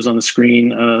drawing that was on the screen,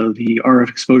 the RF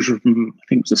exposure from, I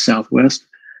think it was the southwest.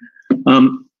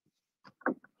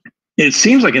 It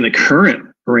seems like in the current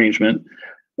arrangement,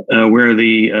 where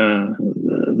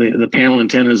the panel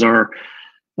antennas are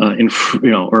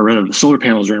or rather the solar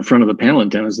panels are in front of the panel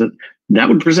antennas, that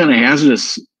would present a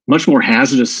much more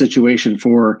hazardous situation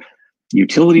for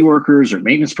utility workers or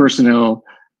maintenance personnel,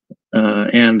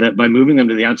 and that by moving them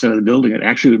to the outside of the building, it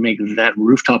actually would make that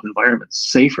rooftop environment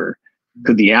safer.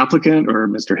 Could the applicant or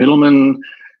Mr. Hittleman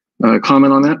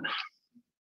comment on that?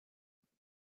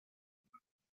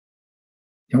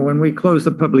 And when we close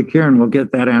the public hearing, we'll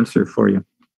get that answer for you.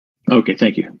 Okay,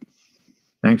 thank you.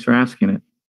 Thanks for asking it.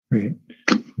 Great.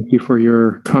 Thank you for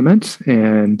your comments.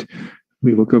 And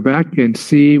we will go back and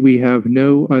see. We have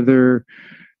no other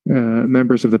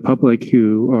members of the public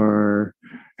who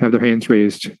have their hands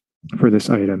raised for this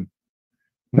item.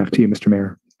 Back to you, Mr.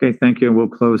 Mayor. Okay, thank you. We'll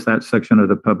close that section of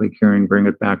the public hearing, bring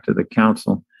it back to the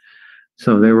council.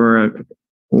 So there were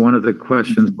one of the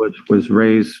questions which was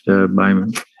raised by...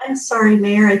 I'm sorry,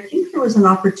 Mayor. I think there was an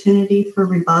opportunity for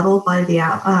rebuttal by the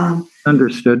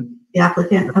Understood. The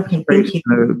applicant. Okay, thank you.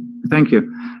 Thank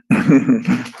you.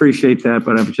 Appreciate that,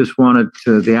 but I just wanted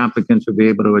the applicant to be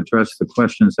able to address the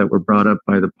questions that were brought up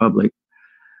by the public.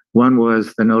 One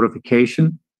was the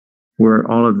notification, where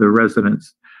all of the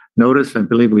residents noticed. I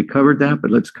believe we covered that,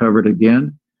 but let's cover it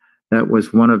again. That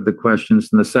was one of the questions.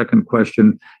 And the second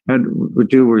question had to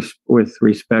do with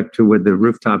respect to would the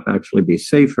rooftop actually be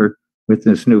safer with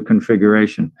this new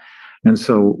configuration. And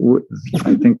so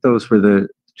I think those were the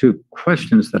two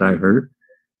questions that I heard.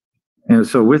 And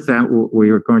so with that, we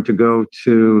are going to go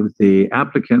to the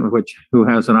applicant, who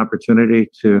has an opportunity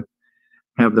to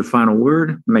have the final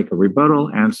word, make a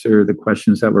rebuttal, answer the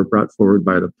questions that were brought forward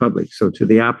by the public. So to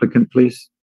the applicant, please.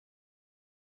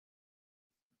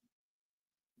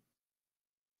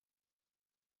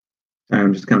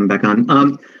 I'm just coming back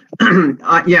on.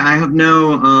 Yeah, I have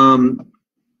no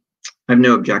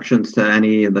objections to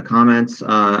any of the comments.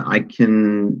 I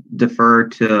can defer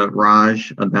to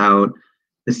Raj about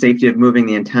the safety of moving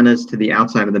the antennas to the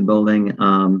outside of the building.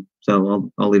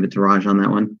 So I'll leave it to Raj on that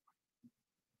one.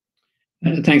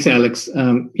 Thanks, Alex.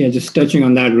 Yeah, just touching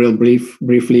on that real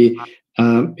briefly.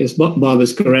 Bob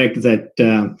is correct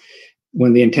that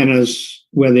when the antennas,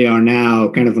 where they are now,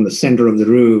 kind of in the center of the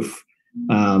roof,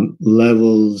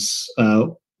 levels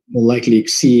will likely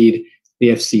exceed the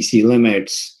FCC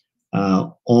limits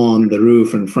on the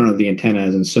roof in front of the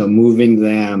antennas. And so moving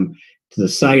them to the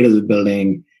side of the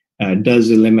building does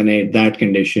eliminate that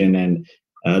condition, and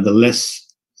a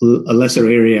lesser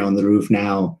area on the roof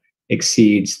now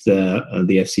exceeds the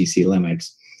FCC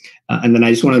limits. And then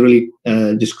I just want to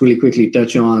really quickly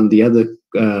touch on the other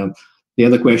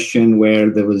question where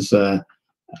there was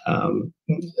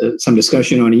some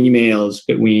discussion on emails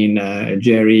between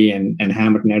Jerry and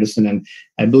Hamilton Edison, and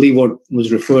I believe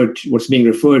what's being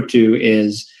referred to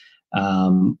is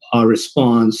our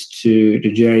response to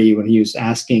Jerry when he was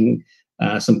asking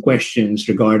some questions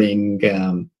regarding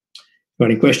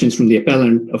questions from the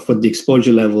appellant of what the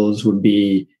exposure levels would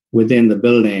be within the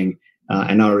building,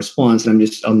 and our response. And I'm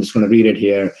just going to read it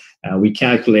here. We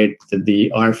calculate that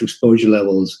the RF exposure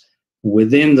levels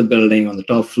within the building on the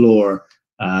top floor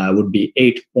would be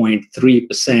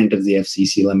 8.3% of the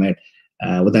FCC limit.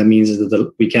 What that means is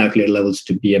that we calculate levels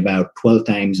to be about 12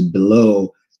 times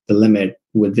below the limit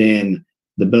within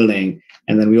the building.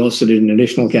 And then we also did an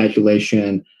additional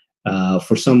calculation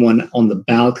for someone on the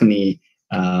balcony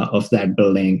of that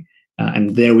building.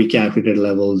 And there we calculated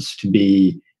levels to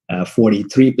be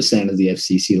 43% of the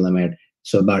FCC limit,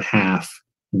 so about half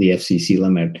the FCC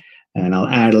limit. And I'll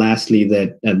add lastly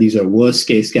that these are worst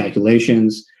case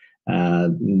calculations.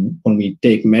 When we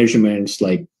take measurements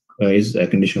like is a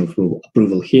conditional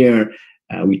approval here,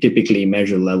 we typically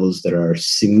measure levels that are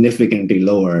significantly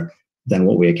lower than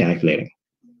what we are calculating.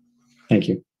 Thank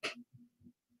you.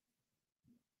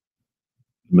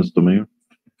 Mr. Mayor?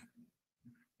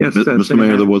 Yes, Mr.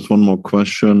 Mayor, there was one more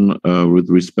question with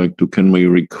respect to can we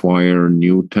require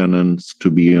new tenants to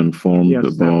be informed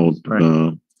about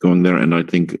going there? And I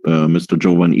think Mr.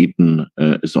 Joe Van Eaton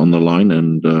is on the line,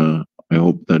 and I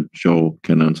hope that Joe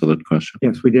can answer that question.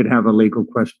 Yes, we did have a legal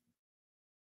question.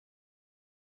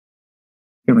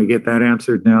 Can we get that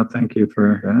answered now? Thank you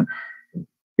for that.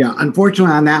 Yeah,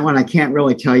 unfortunately on that one, I can't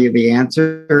really tell you the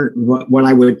answer. What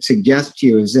I would suggest to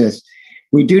you is this.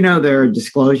 We do know there are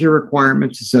disclosure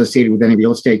requirements associated with any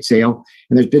real estate sale,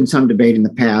 and there's been some debate in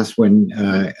the past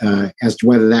as to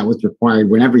whether that was required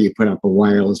whenever you put up a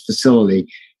wireless facility,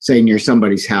 say near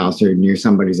somebody's house or near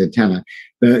somebody's antenna.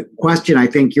 The question I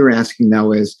think you're asking,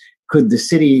 though, is could the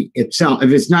city itself,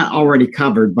 if it's not already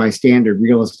covered by standard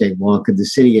real estate law, could the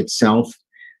city itself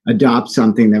adopt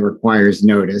something that requires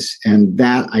notice? And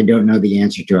that I don't know the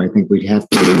answer to. I think we'd have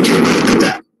to do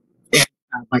that.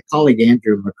 My colleague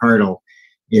Andrew McCardle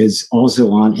is also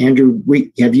on. Andrew,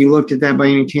 have you looked at that by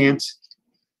any chance?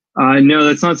 No,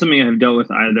 that's not something I've dealt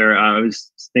with either. I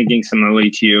was thinking similarly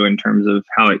to you in terms of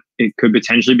how it could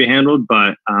potentially be handled,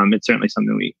 but it's certainly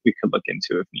something we could look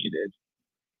into if needed.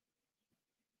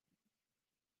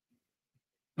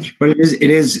 But it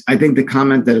is, I think the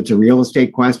comment that it's a real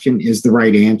estate question is the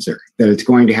right answer, that it's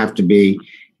going to have to be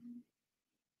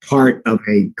part of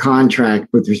a contract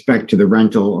with respect to the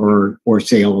rental or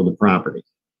sale of the property.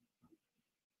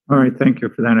 All right, thank you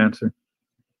for that answer.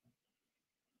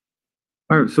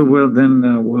 All right, so we'll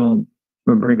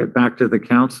bring it back to the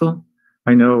council.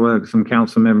 I know some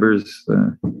council members,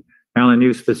 Alan,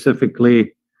 you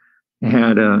specifically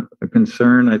had a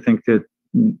concern, I think, that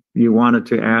you wanted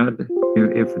to add.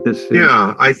 If this is...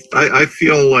 Yeah, I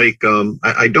feel like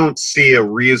I don't see a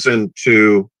reason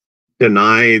to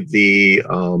deny the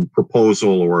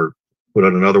proposal, or put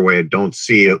it another way, I don't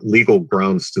see legal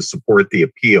grounds to support the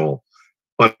appeal.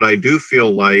 But I do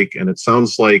feel like, and it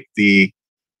sounds like the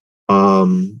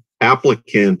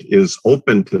applicant is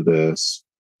open to this,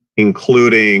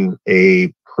 including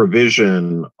a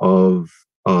provision of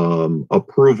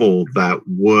approval that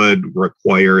would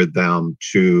require them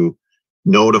to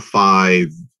notify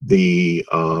the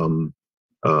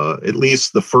at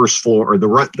least the first floor, or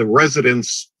the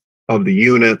residents of the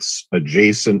units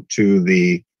adjacent to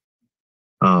the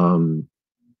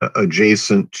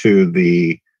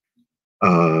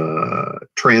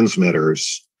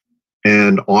transmitters,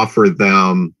 and offer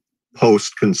them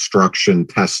post-construction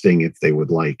testing if they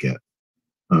would like it.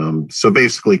 So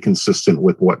basically consistent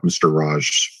with what Mr.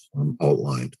 Raj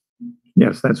outlined.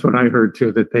 Yes, that's what I heard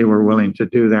too, that they were willing to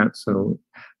do that. So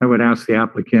I would ask the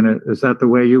applicant, is that the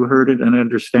way you heard it and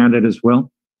understand it as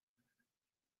well?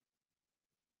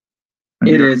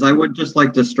 It is. I would just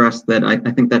like to stress that I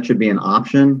think that should be an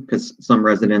option, because some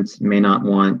residents may not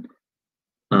want,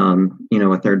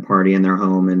 a third party in their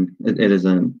home, and it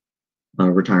isn't a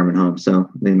retirement home, so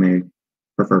they may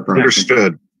prefer privacy.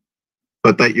 Understood.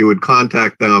 But that you would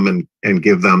contact them and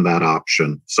give them that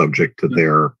option, subject to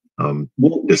their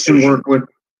decision.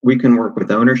 We can work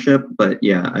with ownership, but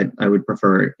yeah, I would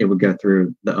prefer it would go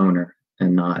through the owner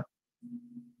and not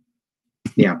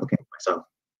the applicant myself.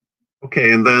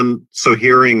 Okay, and then so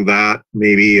hearing that,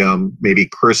 maybe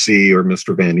Chrissy or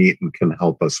Mr. Van Eaton can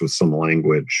help us with some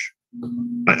language.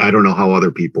 I don't know how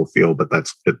other people feel, but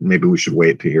maybe we should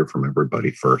wait to hear from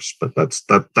everybody first. But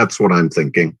that's what I'm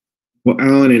thinking. Well,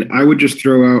 Alan, and I would just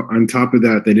throw out on top of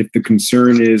that if the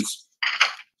concern is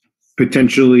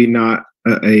potentially not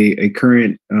a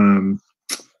current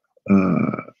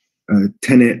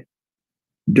tenant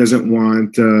doesn't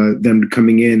want them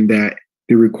coming in, that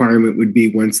the requirement would be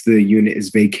once the unit is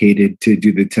vacated to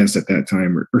do the test at that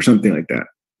time, or something like that.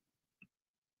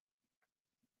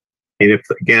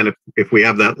 And if we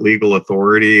have that legal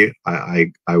authority,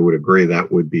 I would agree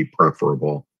that would be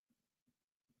preferable.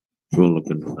 We'll look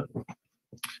into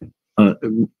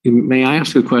that. May I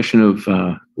ask a question of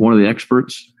one of the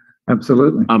experts?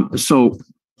 Absolutely. So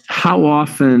how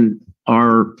often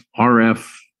are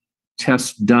RF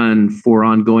tests done for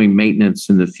ongoing maintenance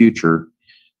in the future?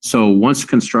 So once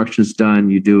construction's done,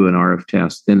 you do an RF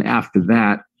test. Then after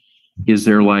that, is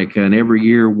there like an every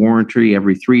year warranty,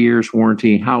 every 3 years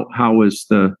warranty? How is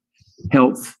the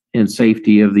health and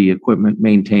safety of the equipment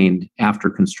maintained after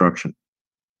construction?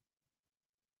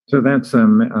 So that's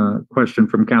a question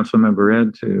from Councilmember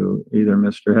Ed to either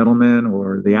Mr. Hedelman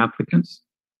or the applicants,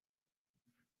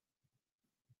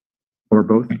 or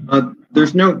both.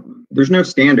 There's no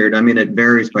standard. I mean, it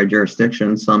varies by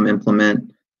jurisdiction. Some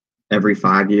implement every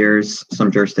 5 years.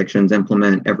 Some jurisdictions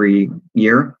implement every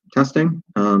year testing.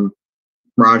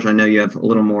 Raj, I know you have a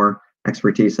little more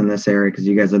expertise in this area because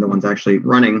you guys are the ones actually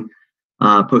running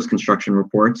post-construction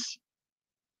reports.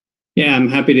 Yeah, I'm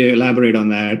happy to elaborate on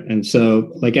that. And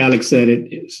so, like Alex said,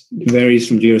 it varies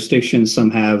from jurisdictions. Some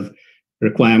have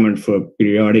requirement for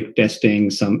periodic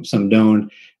testing, some don't.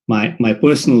 My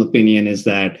personal opinion is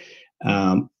that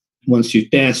once you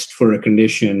test for a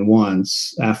condition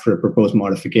once after a proposed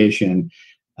modification,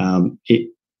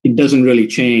 it doesn't really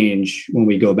change when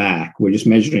we go back. We're just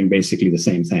measuring basically the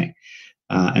same thing.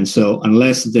 And so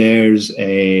unless there's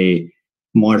a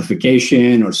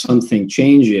modification or something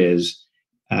changes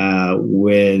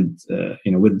with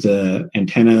the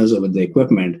antennas or with the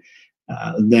equipment,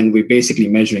 then we're basically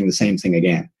measuring the same thing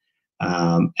again.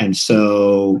 And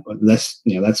so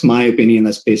that's my opinion.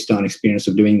 That's based on experience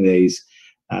of doing these.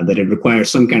 that it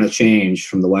requires some kind of change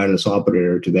from the wireless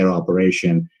operator to their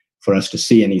operation for us to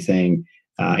see anything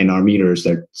in our meters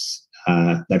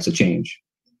that's a change.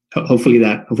 Hopefully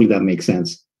that makes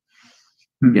sense.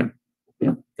 Yeah.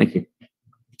 Thank you.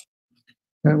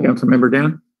 Councilmember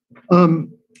Dan?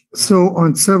 So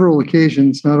on several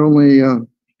occasions, not only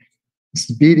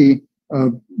Mrs. Beatty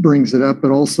brings it up,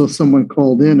 but also someone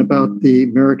called in about the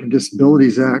American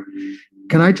Disabilities Act.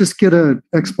 Can I just get an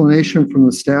explanation from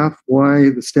the staff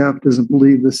why the staff doesn't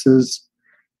believe this is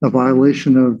a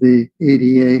violation of the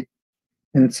ADA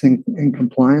and it's in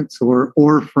compliance, or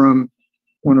from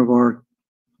one of our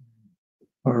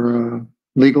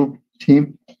legal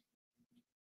team?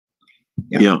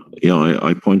 Yeah,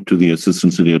 I point to the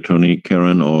Assistant City Attorney,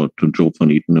 Karen, or to Joe Van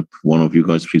Eaton. If one of you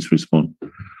guys please respond.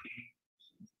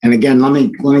 And again, let me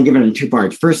give it in two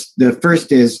parts. The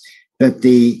first is that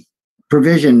the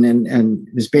provision, and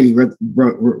Ms. Beatty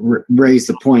raised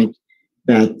the point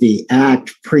that the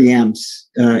Act preempts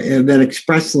that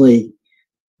expressly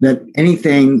that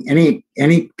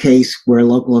any case where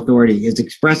local authority is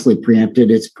expressly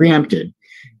preempted, it's preempted.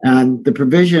 And the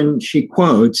provision she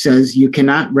quotes says you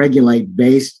cannot regulate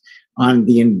based on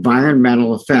the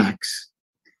environmental effects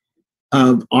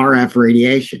of RF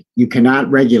radiation. You cannot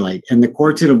regulate. And the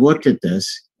courts that have looked at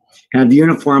this have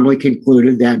uniformly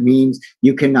concluded that means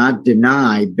you cannot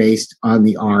deny based on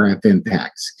the RF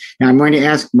impacts. Now, I'm going to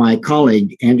ask my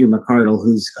colleague, Andrew McCardle,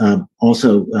 who's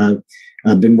also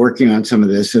been working on some of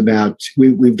this about,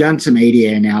 we've done some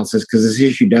ADA analysis because this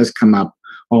issue does come up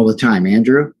all the time.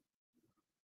 Andrew?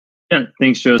 Yeah,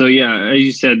 thanks, Joe. So yeah, as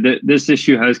you said, this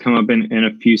issue has come up in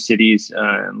a few cities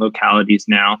and localities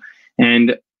now.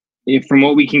 And from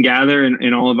what we can gather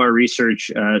in all of our research,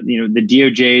 the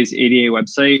DOJ's ADA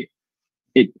website,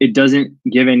 it doesn't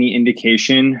give any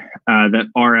indication that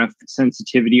RF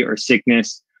sensitivity or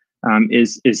sickness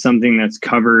is something that's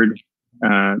covered.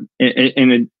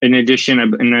 In addition,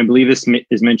 and I believe this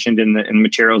is mentioned in the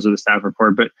materials of the staff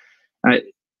report, but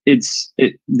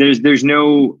there's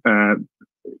no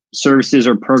services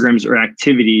or programs or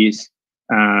activities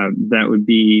that would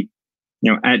be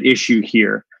at issue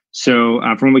here. So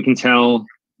from what we can tell,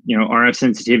 RF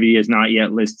sensitivity is not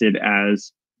yet listed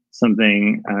as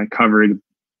something covered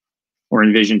or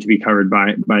envisioned to be covered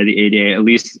by the ADA, at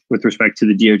least with respect to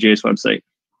the DOJ's website.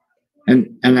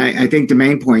 And I think the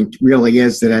main point really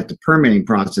is that at the permitting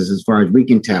process, as far as we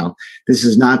can tell, this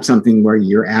is not something where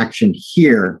your action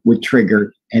here would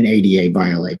trigger an ADA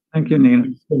violation. Thank you, Nina.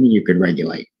 You could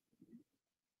regulate.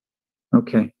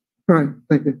 Okay. All right.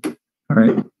 Thank you. All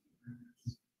right.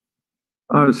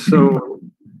 So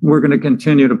we're going to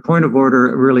continue. The point of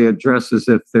order really addresses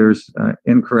if there's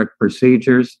incorrect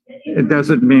procedures. It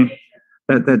doesn't mean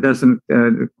that doesn't,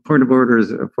 point of order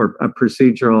is for a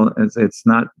procedural, it's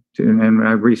not, and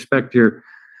I respect your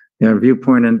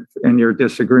viewpoint and your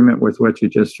disagreement with what you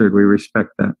just heard. We respect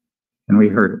that, and we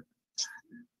heard it.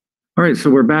 All right, so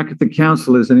we're back at the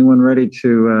council. Is anyone ready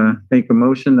to make a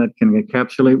motion that can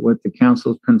encapsulate what the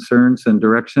council's concerns and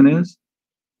direction is?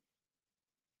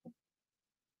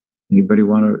 Anybody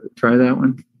want to try that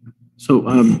one? So,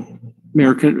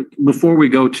 Mayor, before we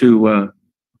go to a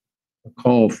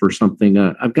call for something,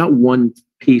 I've got one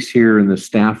piece here in the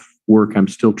staff work. I'm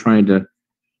still trying to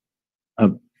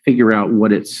figure out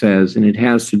what it says, and it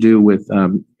has to do with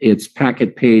its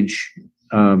packet page.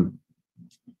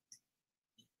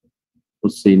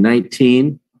 Let's see,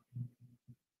 19,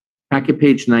 packet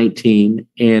page 19,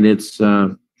 and it's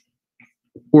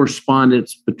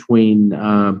correspondence between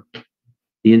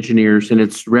the engineers, and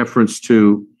it's reference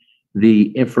to the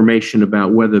information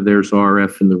about whether there's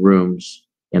RF in the rooms.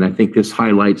 And I think this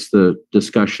highlights the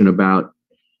discussion about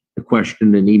the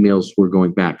question and emails we're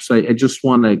going back. So I just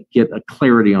want to get a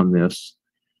clarity on this.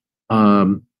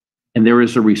 And there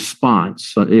is a response.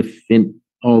 So if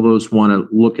all those want to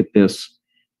look at this,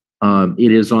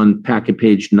 it is on packet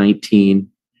page 19,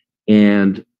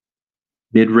 and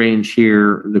mid-range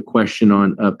here, the question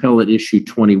on appellate issue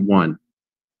 21.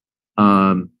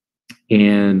 And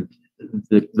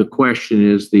the question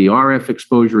is, the RF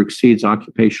exposure exceeds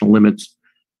occupational limits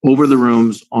over the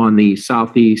rooms on the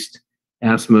southeast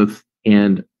azimuth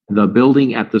and the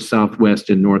building at the southwest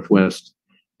and northwest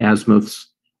azimuths.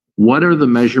 What are the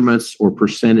measurements or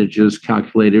percentages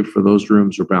calculated for those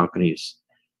rooms or balconies?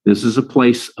 This is a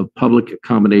place of public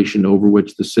accommodation over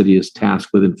which the city is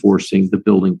tasked with enforcing the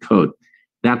building code.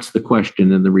 That's the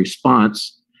question, and the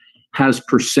response has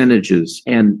percentages.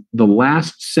 And the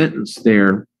last sentence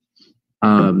there,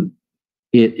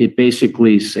 it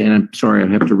basically, and I'm sorry, I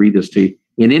have to read this to you.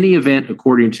 In any event,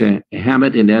 according to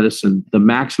Hammett and Edison, the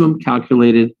maximum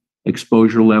calculated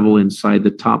exposure level inside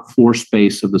the top floor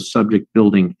space of the subject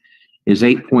building is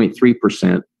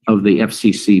 8.3% of the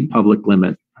FCC public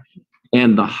limit,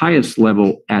 and the highest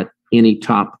level at any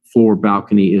top floor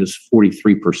balcony is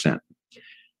 43%.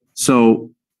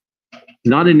 So,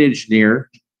 not an engineer,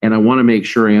 and I want to make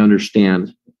sure I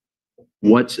understand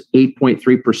what's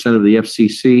 8.3% of the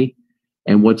FCC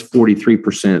and what's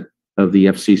 43% of the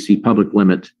FCC public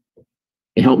limit.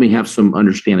 Help me have some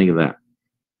understanding of that.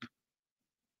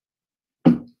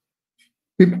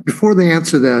 Before they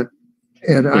answer that,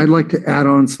 Ed, I'd like to add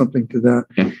on something to that.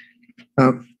 Okay.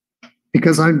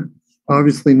 Because I'm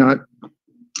obviously not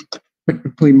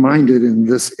technically minded in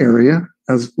this area,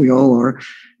 as we all are.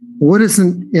 What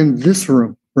isn't in this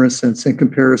room, for instance, in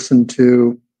comparison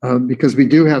to, because we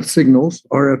do have signals,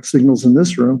 RF signals in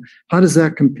this room, how does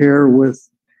that compare with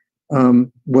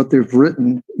what they've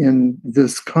written in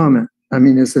this comment? I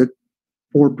mean, is it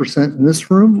 4% in this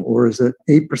room, or is it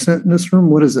 8% in this room?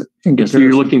 What is it? Yeah, so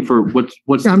you're looking for what's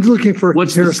yeah, I'm looking for a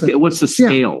comparison. What's the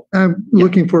scale? Yeah, I'm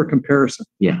looking for a comparison.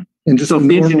 Yeah. In just So a if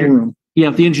the normal room. Yeah,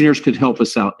 if the engineers could help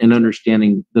us out in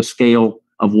understanding the scale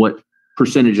of what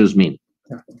percentages mean.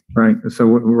 Right. So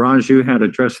Raj, you had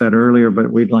addressed that earlier,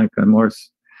 but we'd like more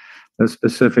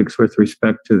specifics with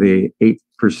respect to the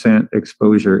 8%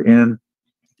 exposure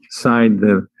inside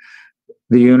the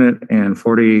unit and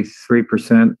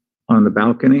 43% on the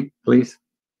balcony, please.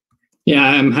 Yeah,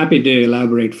 I'm happy to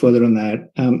elaborate further on that.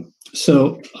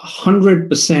 So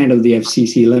 100% of the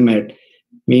FCC limit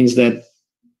means that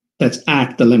that's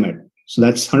at the limit. So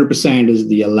that's 100% is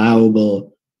the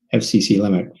allowable FCC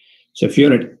limit. So if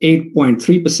you're at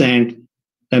 8.3%,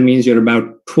 that means you're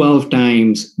about 12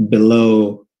 times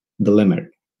below the limit.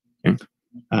 Okay.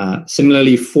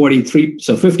 Similarly,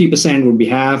 50% would be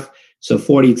half. So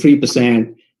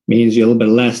 43% means you're a little bit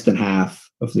less than half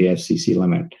of the FCC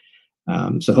limit.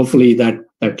 So hopefully that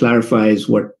clarifies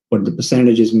what the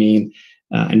percentages mean.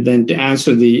 And then to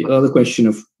answer the other question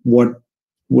of what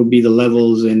would be the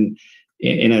levels in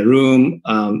a room,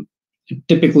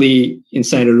 typically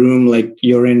inside a room like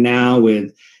you're in now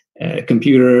with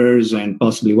computers and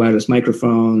possibly wireless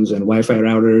microphones and Wi-Fi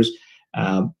routers,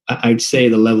 I'd say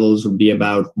the levels would be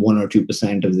about 1 or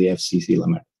 2% of the FCC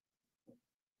limit.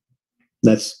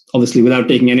 That's obviously without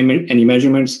taking any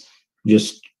measurements,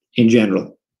 just in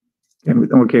general.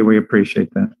 Okay, we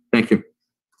appreciate that. Thank you.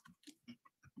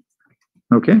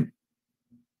 Okay.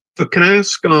 So can I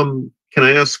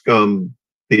ask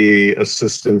the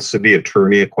assistant city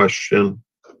attorney a question?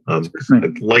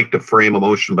 I'd like to frame a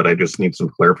motion, but I just need some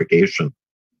clarification.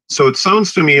 So it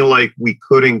sounds to me like we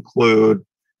could include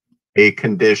a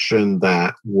condition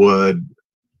that would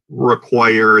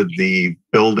require the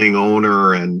building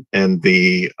owner and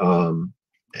the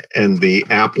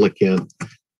applicant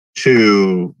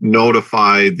to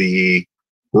notify the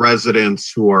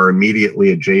residents who are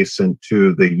immediately adjacent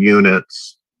to the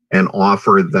units and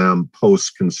offer them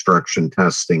post-construction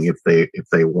testing if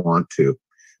they want to.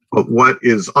 But what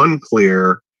is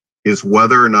unclear is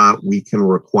whether or not we can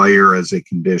require as a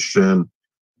condition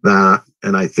that,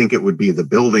 and I think it would be the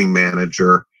building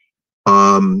manager,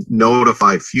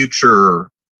 notify future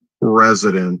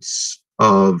residents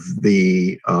of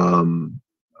the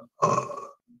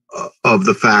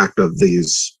fact of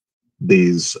these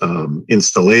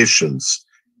installations.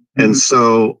 And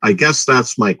so I guess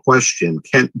that's my question.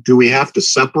 Do we have to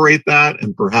separate that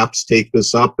and perhaps take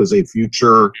this up as a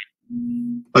future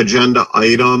agenda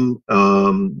item?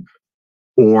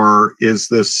 Or is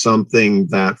this something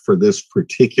that for this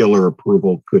particular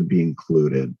approval could be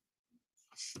included?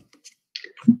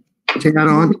 To add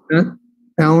on to that,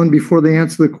 Alan, before they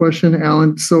answer the question,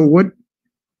 Alan, so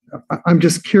I'm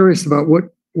just curious about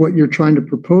what you're trying to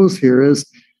propose here is,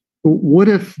 what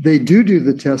if they do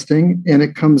the testing and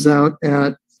it comes out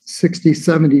at 60,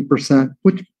 70%,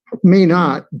 which may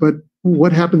not, but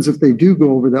what happens if they do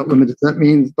go over that limit? Does that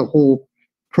mean the whole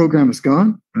program is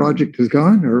gone, project is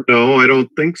gone? Or no, I don't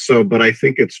think so, but I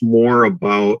think it's more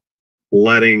about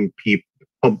letting people,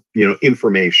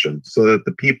 information so that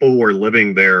the people who are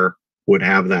living there would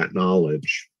have that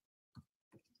knowledge.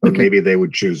 And maybe they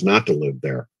would choose not to live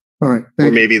there. All right. Or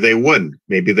maybe they wouldn't.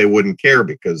 Maybe they wouldn't care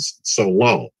because it's so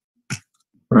low.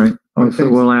 Right. Also,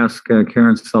 we'll ask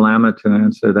Karen Salama to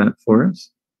answer that for us.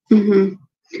 Mm-hmm.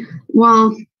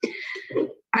 Well,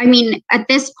 I mean, at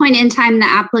this point in time, the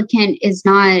applicant is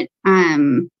not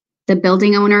the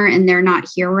building owner, and they're not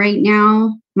here right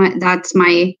now. That's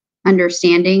my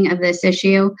understanding of this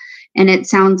issue. And it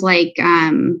sounds like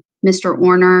Mr.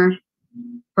 Orner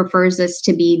prefers this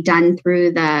to be done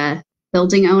through the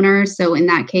building owner. So in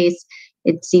that case,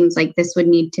 it seems like this would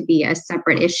need to be a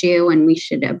separate issue, and we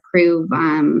should approve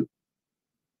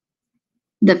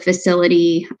the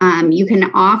facility. You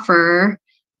can offer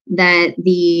that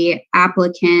the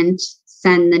applicant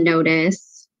send the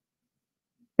notice,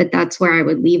 but that's where I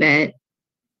would leave it.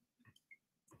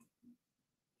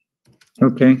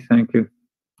 Okay, thank you.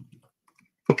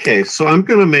 Okay, so I'm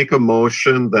going to make a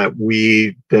motion that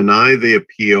we deny the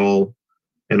appeal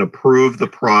and approve the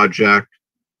project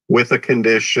with a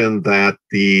condition that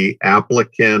the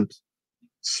applicant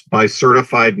by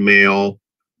certified mail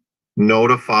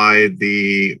notify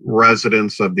the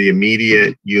residents of the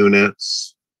immediate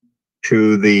units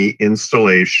to the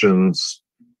installations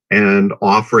and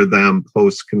offer them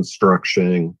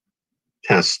post-construction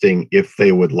testing if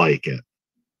they would like it.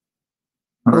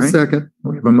 All I'll right. second.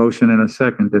 We have a motion and a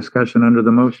second. Discussion under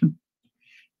the motion?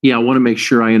 Yeah, I want to make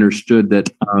sure I understood that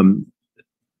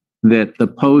that the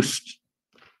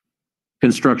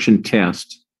post-construction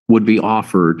test would be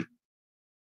offered,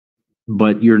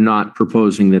 but you're not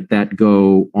proposing that that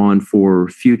go on for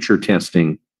future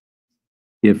testing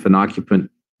if an occupant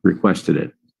requested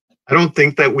it. I don't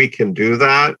think that we can do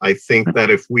that. I think that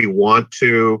if we want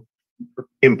to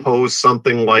impose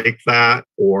something like that,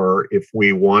 or if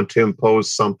we want to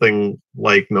impose something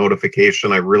like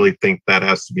notification, I really think that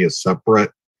has to be a separate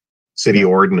city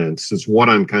ordinance, is what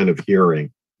I'm kind of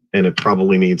hearing. And it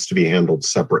probably needs to be handled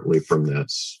separately from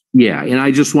this. Yeah, and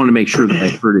I just want to make sure that I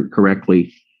heard it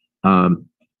correctly.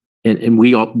 And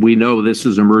we know this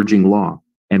is emerging law,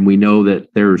 and we know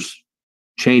that there's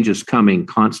changes coming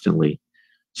constantly.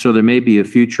 So there may be a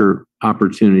future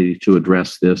opportunity to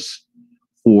address this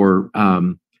for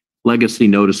legacy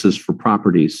notices for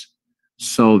properties,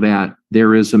 so that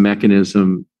there is a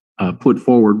mechanism put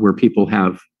forward where people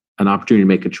have an opportunity to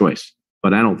make a choice.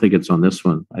 But I don't think it's on this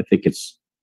one. I think it's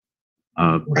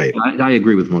right. I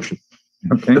agree with the motion.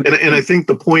 Okay. And I think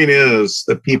the point is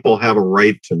that people have a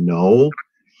right to know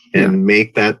and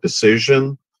make that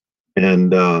decision.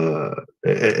 And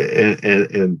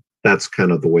that's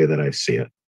kind of the way that I see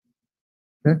it.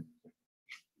 Okay.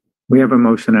 We have a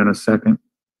motion and a second.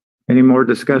 Any more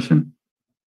discussion?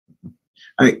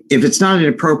 If it's not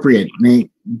inappropriate,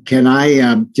 can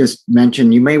I just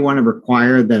mention, you may want to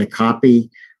require that a copy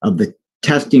of the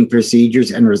testing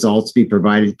procedures and results be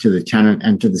provided to the tenant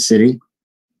and to the city?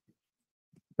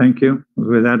 Thank you.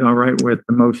 With that, all right, with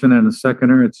the motion and the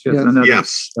seconder, it's just another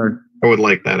safeguard. I would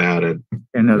like that added.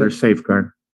 Another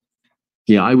safeguard.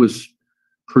 Yeah, I was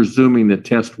presuming the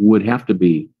test would have to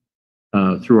be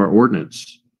through our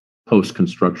ordinance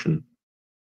post-construction.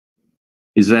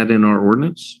 Is that in our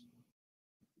ordinance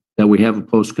that we have a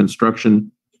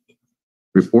post-construction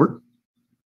report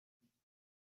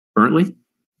currently?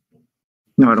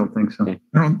 No, I don't think so.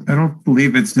 I don't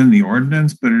believe it's in the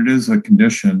ordinance, but it is a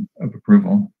condition of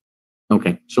approval.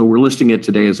 Okay, so we're listing it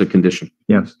today as a condition.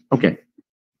 Yes. Okay.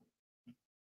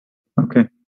 Okay.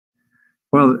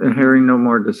 Well, hearing no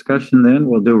more discussion, then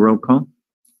we'll do roll call.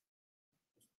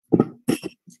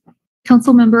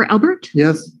 Councilmember Albert?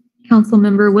 Yes.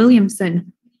 Councilmember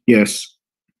Williamson? Yes.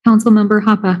 Councilmember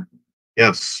Hoppe?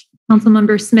 Yes.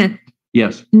 Councilmember Smith?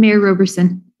 Yes. And Mayor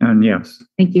Roberson? And yes.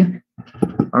 Thank you.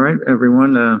 All right,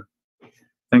 everyone.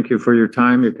 Thank you for your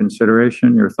time, your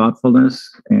consideration, your thoughtfulness,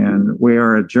 and we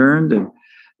are adjourned. And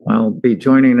I'll be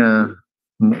joining a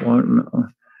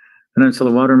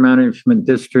Peninsula Water Management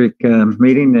District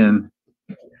meeting in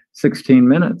 16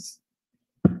 minutes.